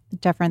that with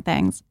different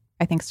things.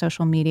 I think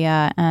social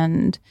media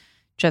and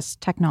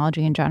just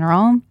technology in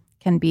general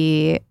can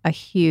be a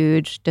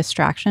huge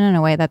distraction in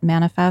a way that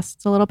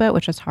manifests a little bit,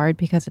 which is hard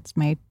because it's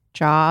my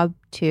job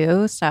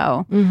too.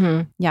 So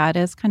yeah, it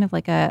is kind of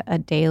like a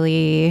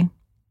daily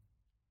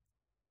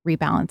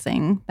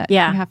rebalancing that you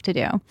have to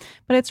do.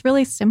 But it's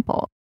really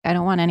simple. I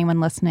don't want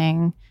anyone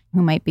listening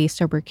who might be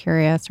sober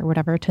curious or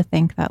whatever to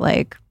think that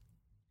like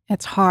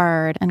it's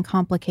hard and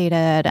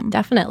complicated.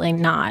 Definitely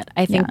not.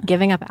 I think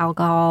giving up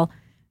alcohol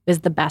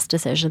is the best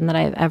decision that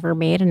I've ever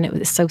made. And it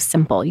was so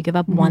simple. You give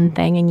up one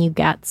thing and you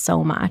get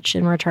so much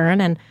in return.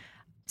 And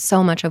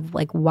so much of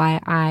like why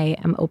I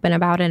am open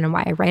about it and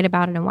why I write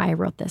about it and why I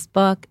wrote this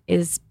book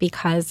is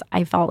because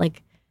I felt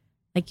like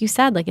you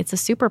said, like it's a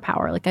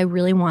superpower. Like I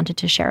really wanted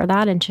to share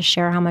that and to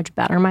share how much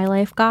better my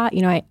life got.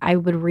 You know, I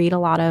would read a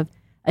lot of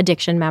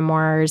addiction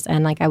memoirs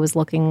and like I was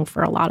looking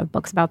for a lot of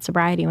books about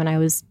sobriety when I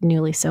was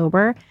newly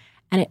sober.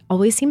 And it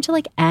always seemed to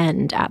like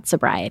end at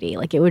sobriety.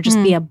 Like it would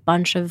just be a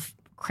bunch of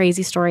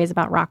crazy stories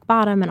about rock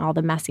bottom and all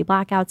the messy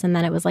blackouts. And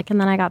then it was like, and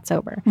then I got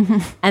sober.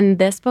 And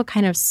this book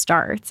kind of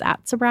starts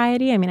at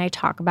sobriety. I mean, I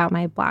talk about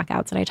my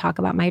blackouts and I talk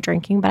about my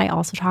drinking, but I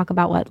also talk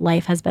about what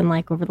life has been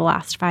like over the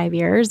last 5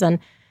 years. And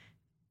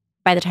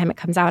by the time it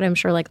comes out, I'm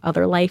sure like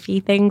other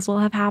lifey things will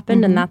have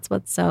happened. And that's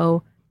what's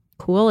so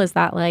cool is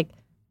that like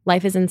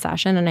life is in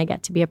session and I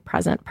get to be a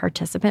present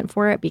participant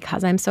for it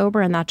because I'm sober.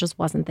 And that just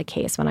wasn't the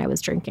case when I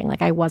was drinking.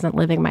 Like I wasn't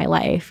living my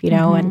life, you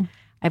know, and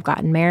I've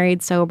gotten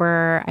married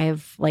sober.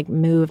 I've like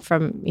moved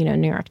from, you know,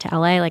 New York to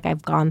LA. Like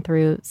I've gone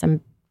through some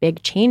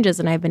big changes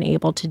and I've been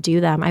able to do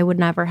them. I would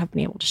never have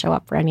been able to show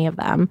up for any of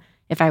them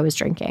if I was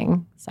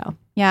drinking. So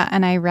yeah.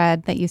 And I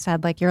read that you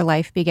said like your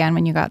life began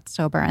when you got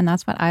sober. And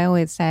that's what I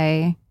always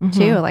say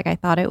too. Like I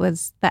thought it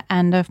was the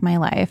end of my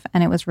life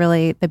and it was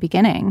really the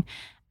beginning.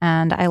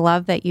 And I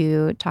love that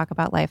you talk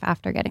about life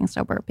after getting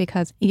sober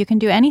because you can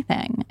do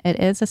anything. It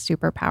is a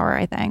superpower,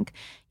 I think.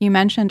 You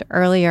mentioned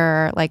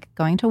earlier, like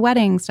going to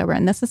weddings sober.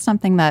 And this is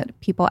something that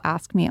people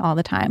ask me all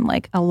the time.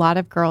 Like a lot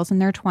of girls in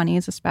their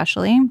 20s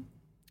especially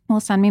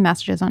will send me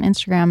messages on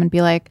Instagram and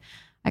be like,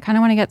 I kind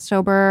of want to get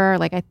sober.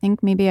 Like, I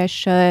think maybe I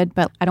should,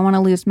 but I don't want to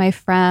lose my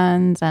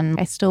friends. And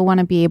I still want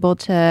to be able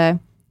to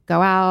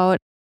go out.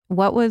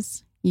 What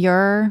was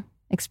your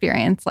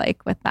experience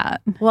like with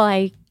that? Well,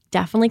 I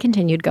definitely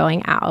continued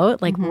going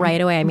out like right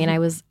away. I mean, I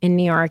was in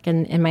New York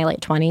in my late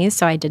 20s,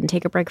 so I didn't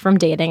take a break from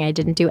dating. I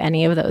didn't do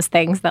any of those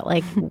things that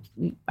like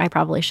I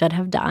probably should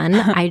have done.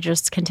 I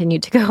just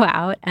continued to go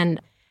out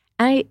and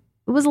it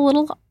was a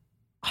little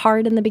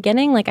hard in the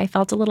beginning. Like I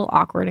felt a little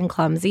awkward and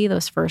clumsy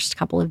those first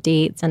couple of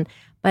dates.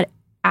 But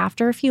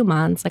after a few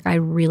months, like I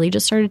really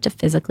just started to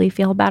physically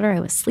feel better. I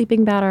was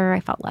sleeping better.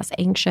 I felt less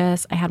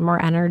anxious. I had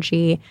more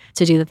energy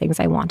to do the things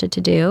I wanted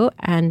to do.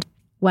 And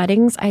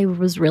weddings, I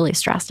was really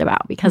stressed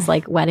about because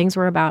like weddings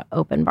were about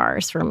open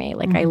bars for me.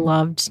 Like I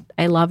loved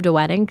a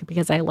wedding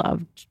because I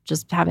loved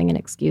just having an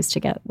excuse to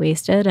get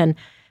wasted. And,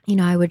 you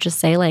know, I would just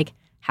say like,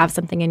 have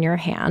something in your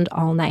hand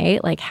all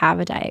night, like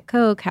have a Diet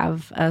Coke,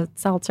 have a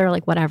seltzer,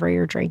 like whatever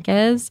your drink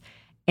is.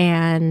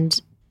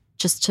 And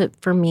just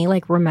for me,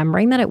 like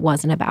remembering that it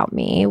wasn't about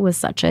me was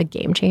such a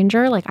game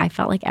changer. Like I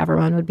felt like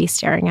everyone would be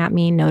staring at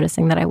me,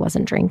 noticing that I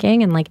wasn't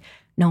drinking, and like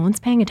no one's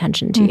paying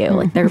attention to you.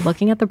 Like they're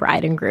looking at the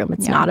bride and groom.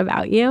 It's not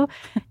about you.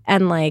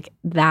 And like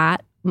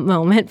that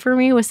moment for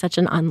me was such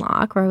an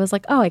unlock where I was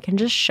like, oh, I can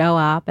just show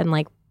up and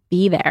like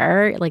be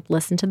there, like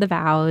listen to the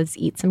vows,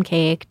 eat some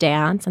cake,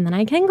 dance, and then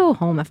I can go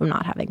home if I'm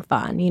not having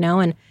fun, you know,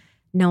 and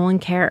no one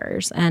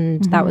cares.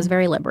 And that was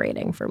very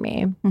liberating for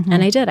me.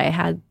 And I did. I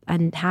had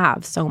and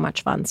have so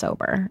much fun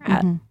sober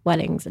at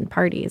weddings and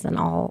parties and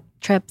all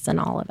trips and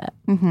all of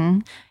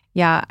it.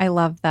 Yeah, I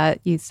love that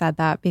you said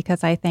that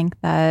because I think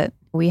that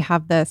we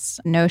have this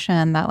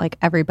notion that like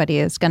everybody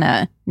is going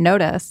to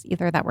notice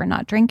either that we're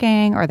not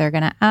drinking or they're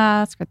going to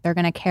ask or they're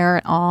going to care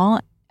at all.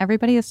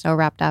 Everybody is so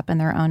wrapped up in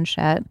their own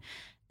shit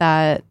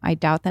that I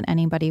doubt that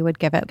anybody would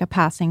give it a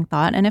passing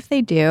thought. And if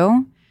they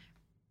do,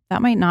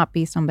 that might not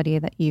be somebody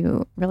that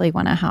you really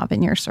want to have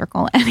in your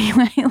circle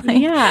anyway.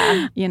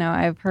 Like, you know,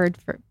 I've heard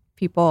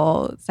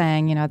people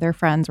saying, you know, their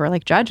friends were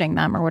like judging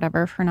them or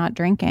whatever for not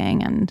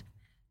drinking. And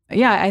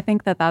yeah, I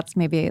think that that's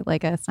maybe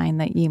like a sign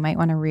that you might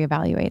want to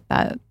reevaluate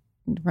that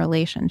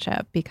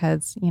relationship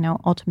because, you know,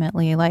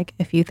 ultimately, like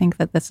if you think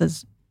that this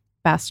is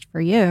best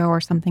for you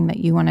or something that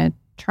you want to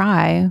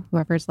try,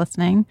 whoever's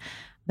listening,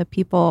 the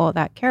people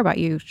that care about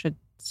you should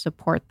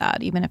support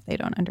that, even if they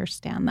don't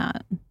understand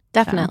that.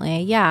 Definitely.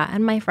 So. Yeah.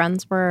 And my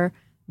friends were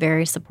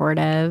very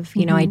supportive.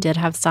 You know, I did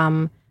have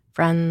some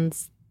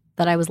friends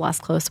that I was less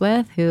close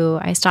with who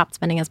I stopped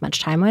spending as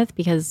much time with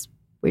because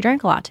we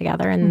drank a lot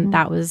together. And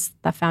that was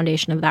the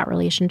foundation of that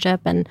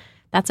relationship. And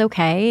that's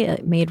okay.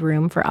 It made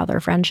room for other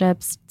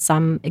friendships,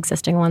 some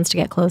existing ones to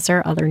get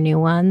closer, other new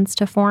ones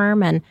to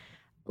form. And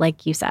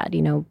like you said,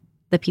 you know,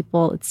 the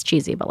people, it's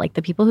cheesy, but like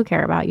the people who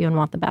care about you and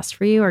want the best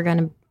for you are going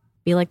to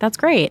be like, that's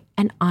great.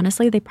 And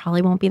honestly, they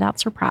probably won't be that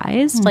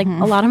surprised. Like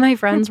a lot of my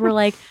friends were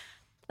like,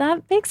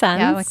 that makes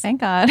sense. Yeah, like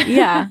thank God.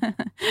 Yeah.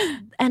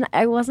 And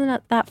I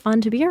wasn't that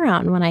fun to be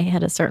around when I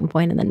hit a certain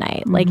point in the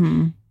night. Like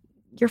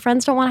your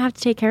friends don't want to have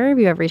to take care of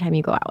you every time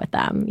you go out with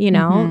them, you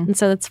know? And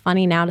so it's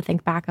funny now to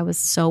think back. I was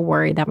so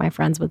worried that my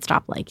friends would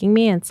stop liking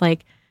me. It's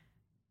like,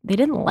 they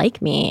didn't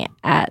like me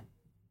at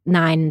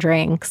 9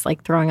 drinks,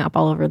 like throwing up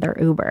all over their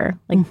Uber.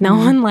 Like no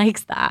one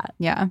likes that.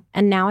 Yeah.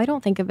 And now I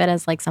don't think of it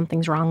as like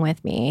something's wrong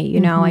with me. You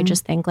know, I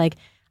just think like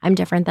I'm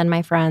different than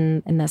my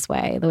friend in this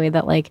way, the way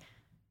that like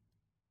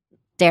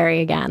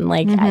dairy again,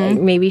 like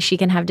maybe she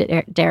can have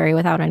dairy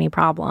without any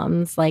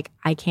problems. Like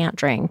I can't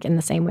drink in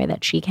the same way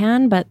that she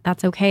can, but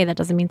that's okay. That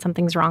doesn't mean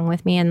something's wrong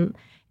with me. And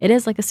it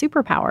is like a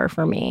superpower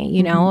for me,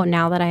 you know,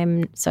 now that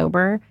I'm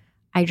sober,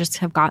 I just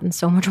have gotten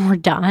so much more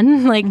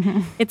done. Like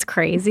it's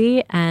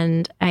crazy.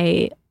 And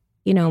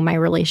you know, my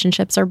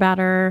relationships are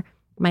better.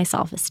 My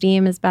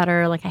self-esteem is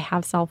better. Like I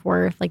have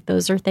self-worth. Like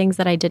those are things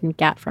that I didn't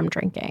get from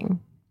drinking.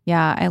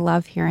 Yeah, I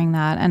love hearing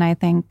that. And I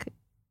think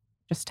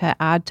just to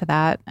add to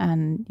that,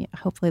 and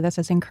hopefully this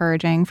is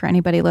encouraging for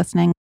anybody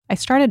listening, I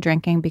started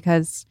drinking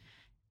because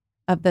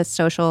of the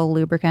social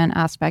lubricant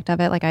aspect of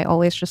it. Like I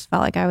always just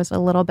felt like I was a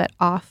little bit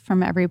off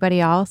from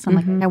everybody else. And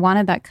like I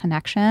wanted that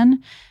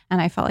connection.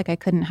 And I felt like I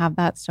couldn't have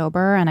that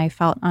sober. And I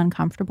felt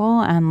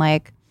uncomfortable. And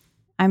like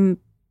I'm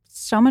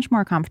so much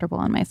more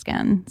comfortable in my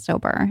skin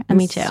sober. And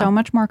me too. So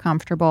much more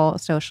comfortable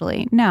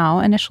socially. Now,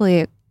 initially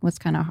it was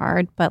kind of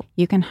hard, but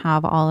you can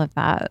have all of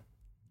that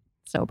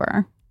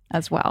sober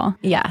as well.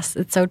 Yes,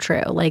 it's so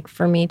true. Like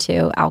for me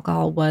too,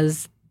 alcohol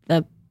was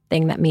the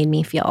thing that made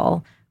me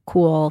feel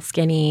cool,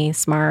 skinny,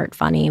 smart,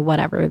 funny,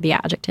 whatever the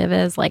adjective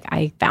is. Like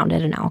I found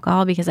it in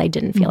alcohol because I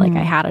didn't feel like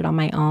I had it on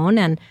my own.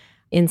 And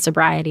in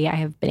sobriety, I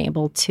have been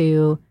able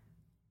to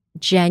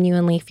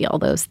genuinely feel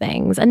those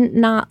things and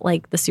not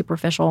like the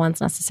superficial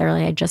ones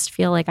necessarily. I just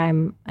feel like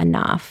I'm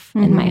enough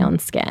in my own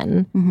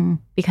skin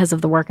because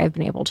of the work I've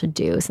been able to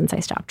do since I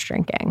stopped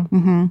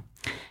drinking.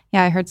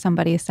 Yeah, I heard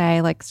somebody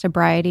say like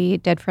sobriety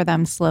did for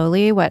them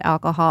slowly what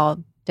alcohol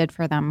did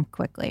for them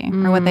quickly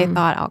or what they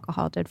thought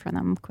alcohol did for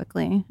them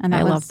quickly. And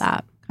I love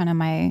that. Kind of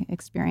my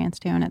experience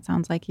too. And it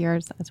sounds like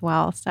yours as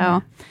well.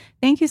 So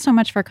thank you so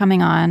much for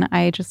coming on.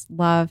 I just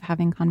love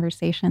having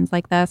conversations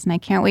like this. And I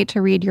can't wait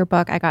to read your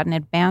book. I got an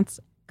advance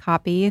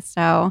copy.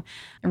 So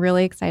I'm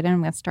really excited.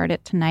 I'm going to start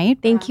it tonight.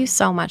 Thank you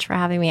so much for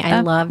having me.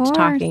 I loved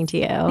talking to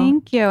you.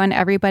 Thank you. And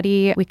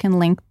everybody, we can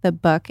link the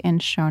book in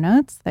show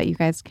notes that you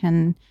guys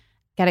can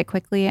get it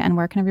quickly. And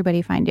where can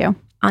everybody find you?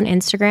 On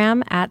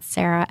Instagram at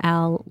Sarah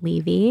L.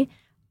 Levy.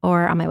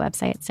 Or on my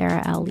website,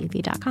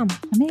 sarahllevy.com.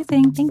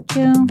 Amazing. Thank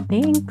you.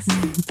 Thanks.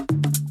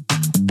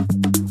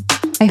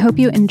 I hope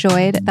you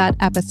enjoyed that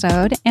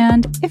episode.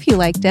 And if you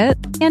liked it,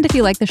 and if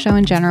you like the show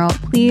in general,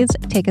 please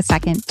take a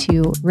second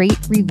to rate,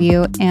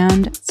 review,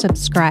 and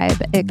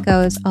subscribe. It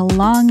goes a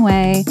long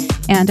way,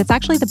 and it's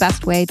actually the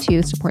best way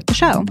to support the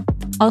show.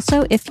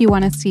 Also, if you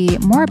want to see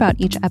more about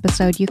each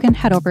episode, you can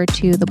head over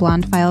to the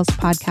Blonde Files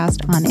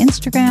podcast on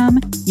Instagram.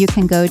 You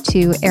can go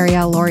to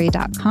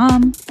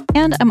ariellaurie.com,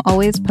 and I'm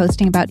always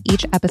posting about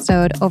each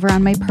episode over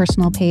on my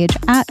personal page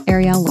at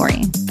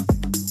ariellaurie.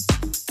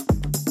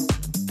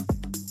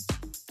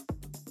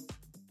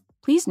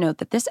 Please note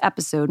that this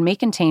episode may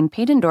contain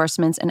paid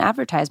endorsements and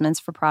advertisements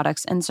for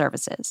products and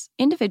services.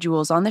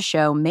 Individuals on the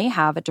show may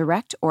have a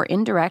direct or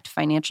indirect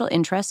financial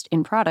interest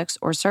in products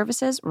or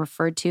services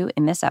referred to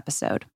in this episode.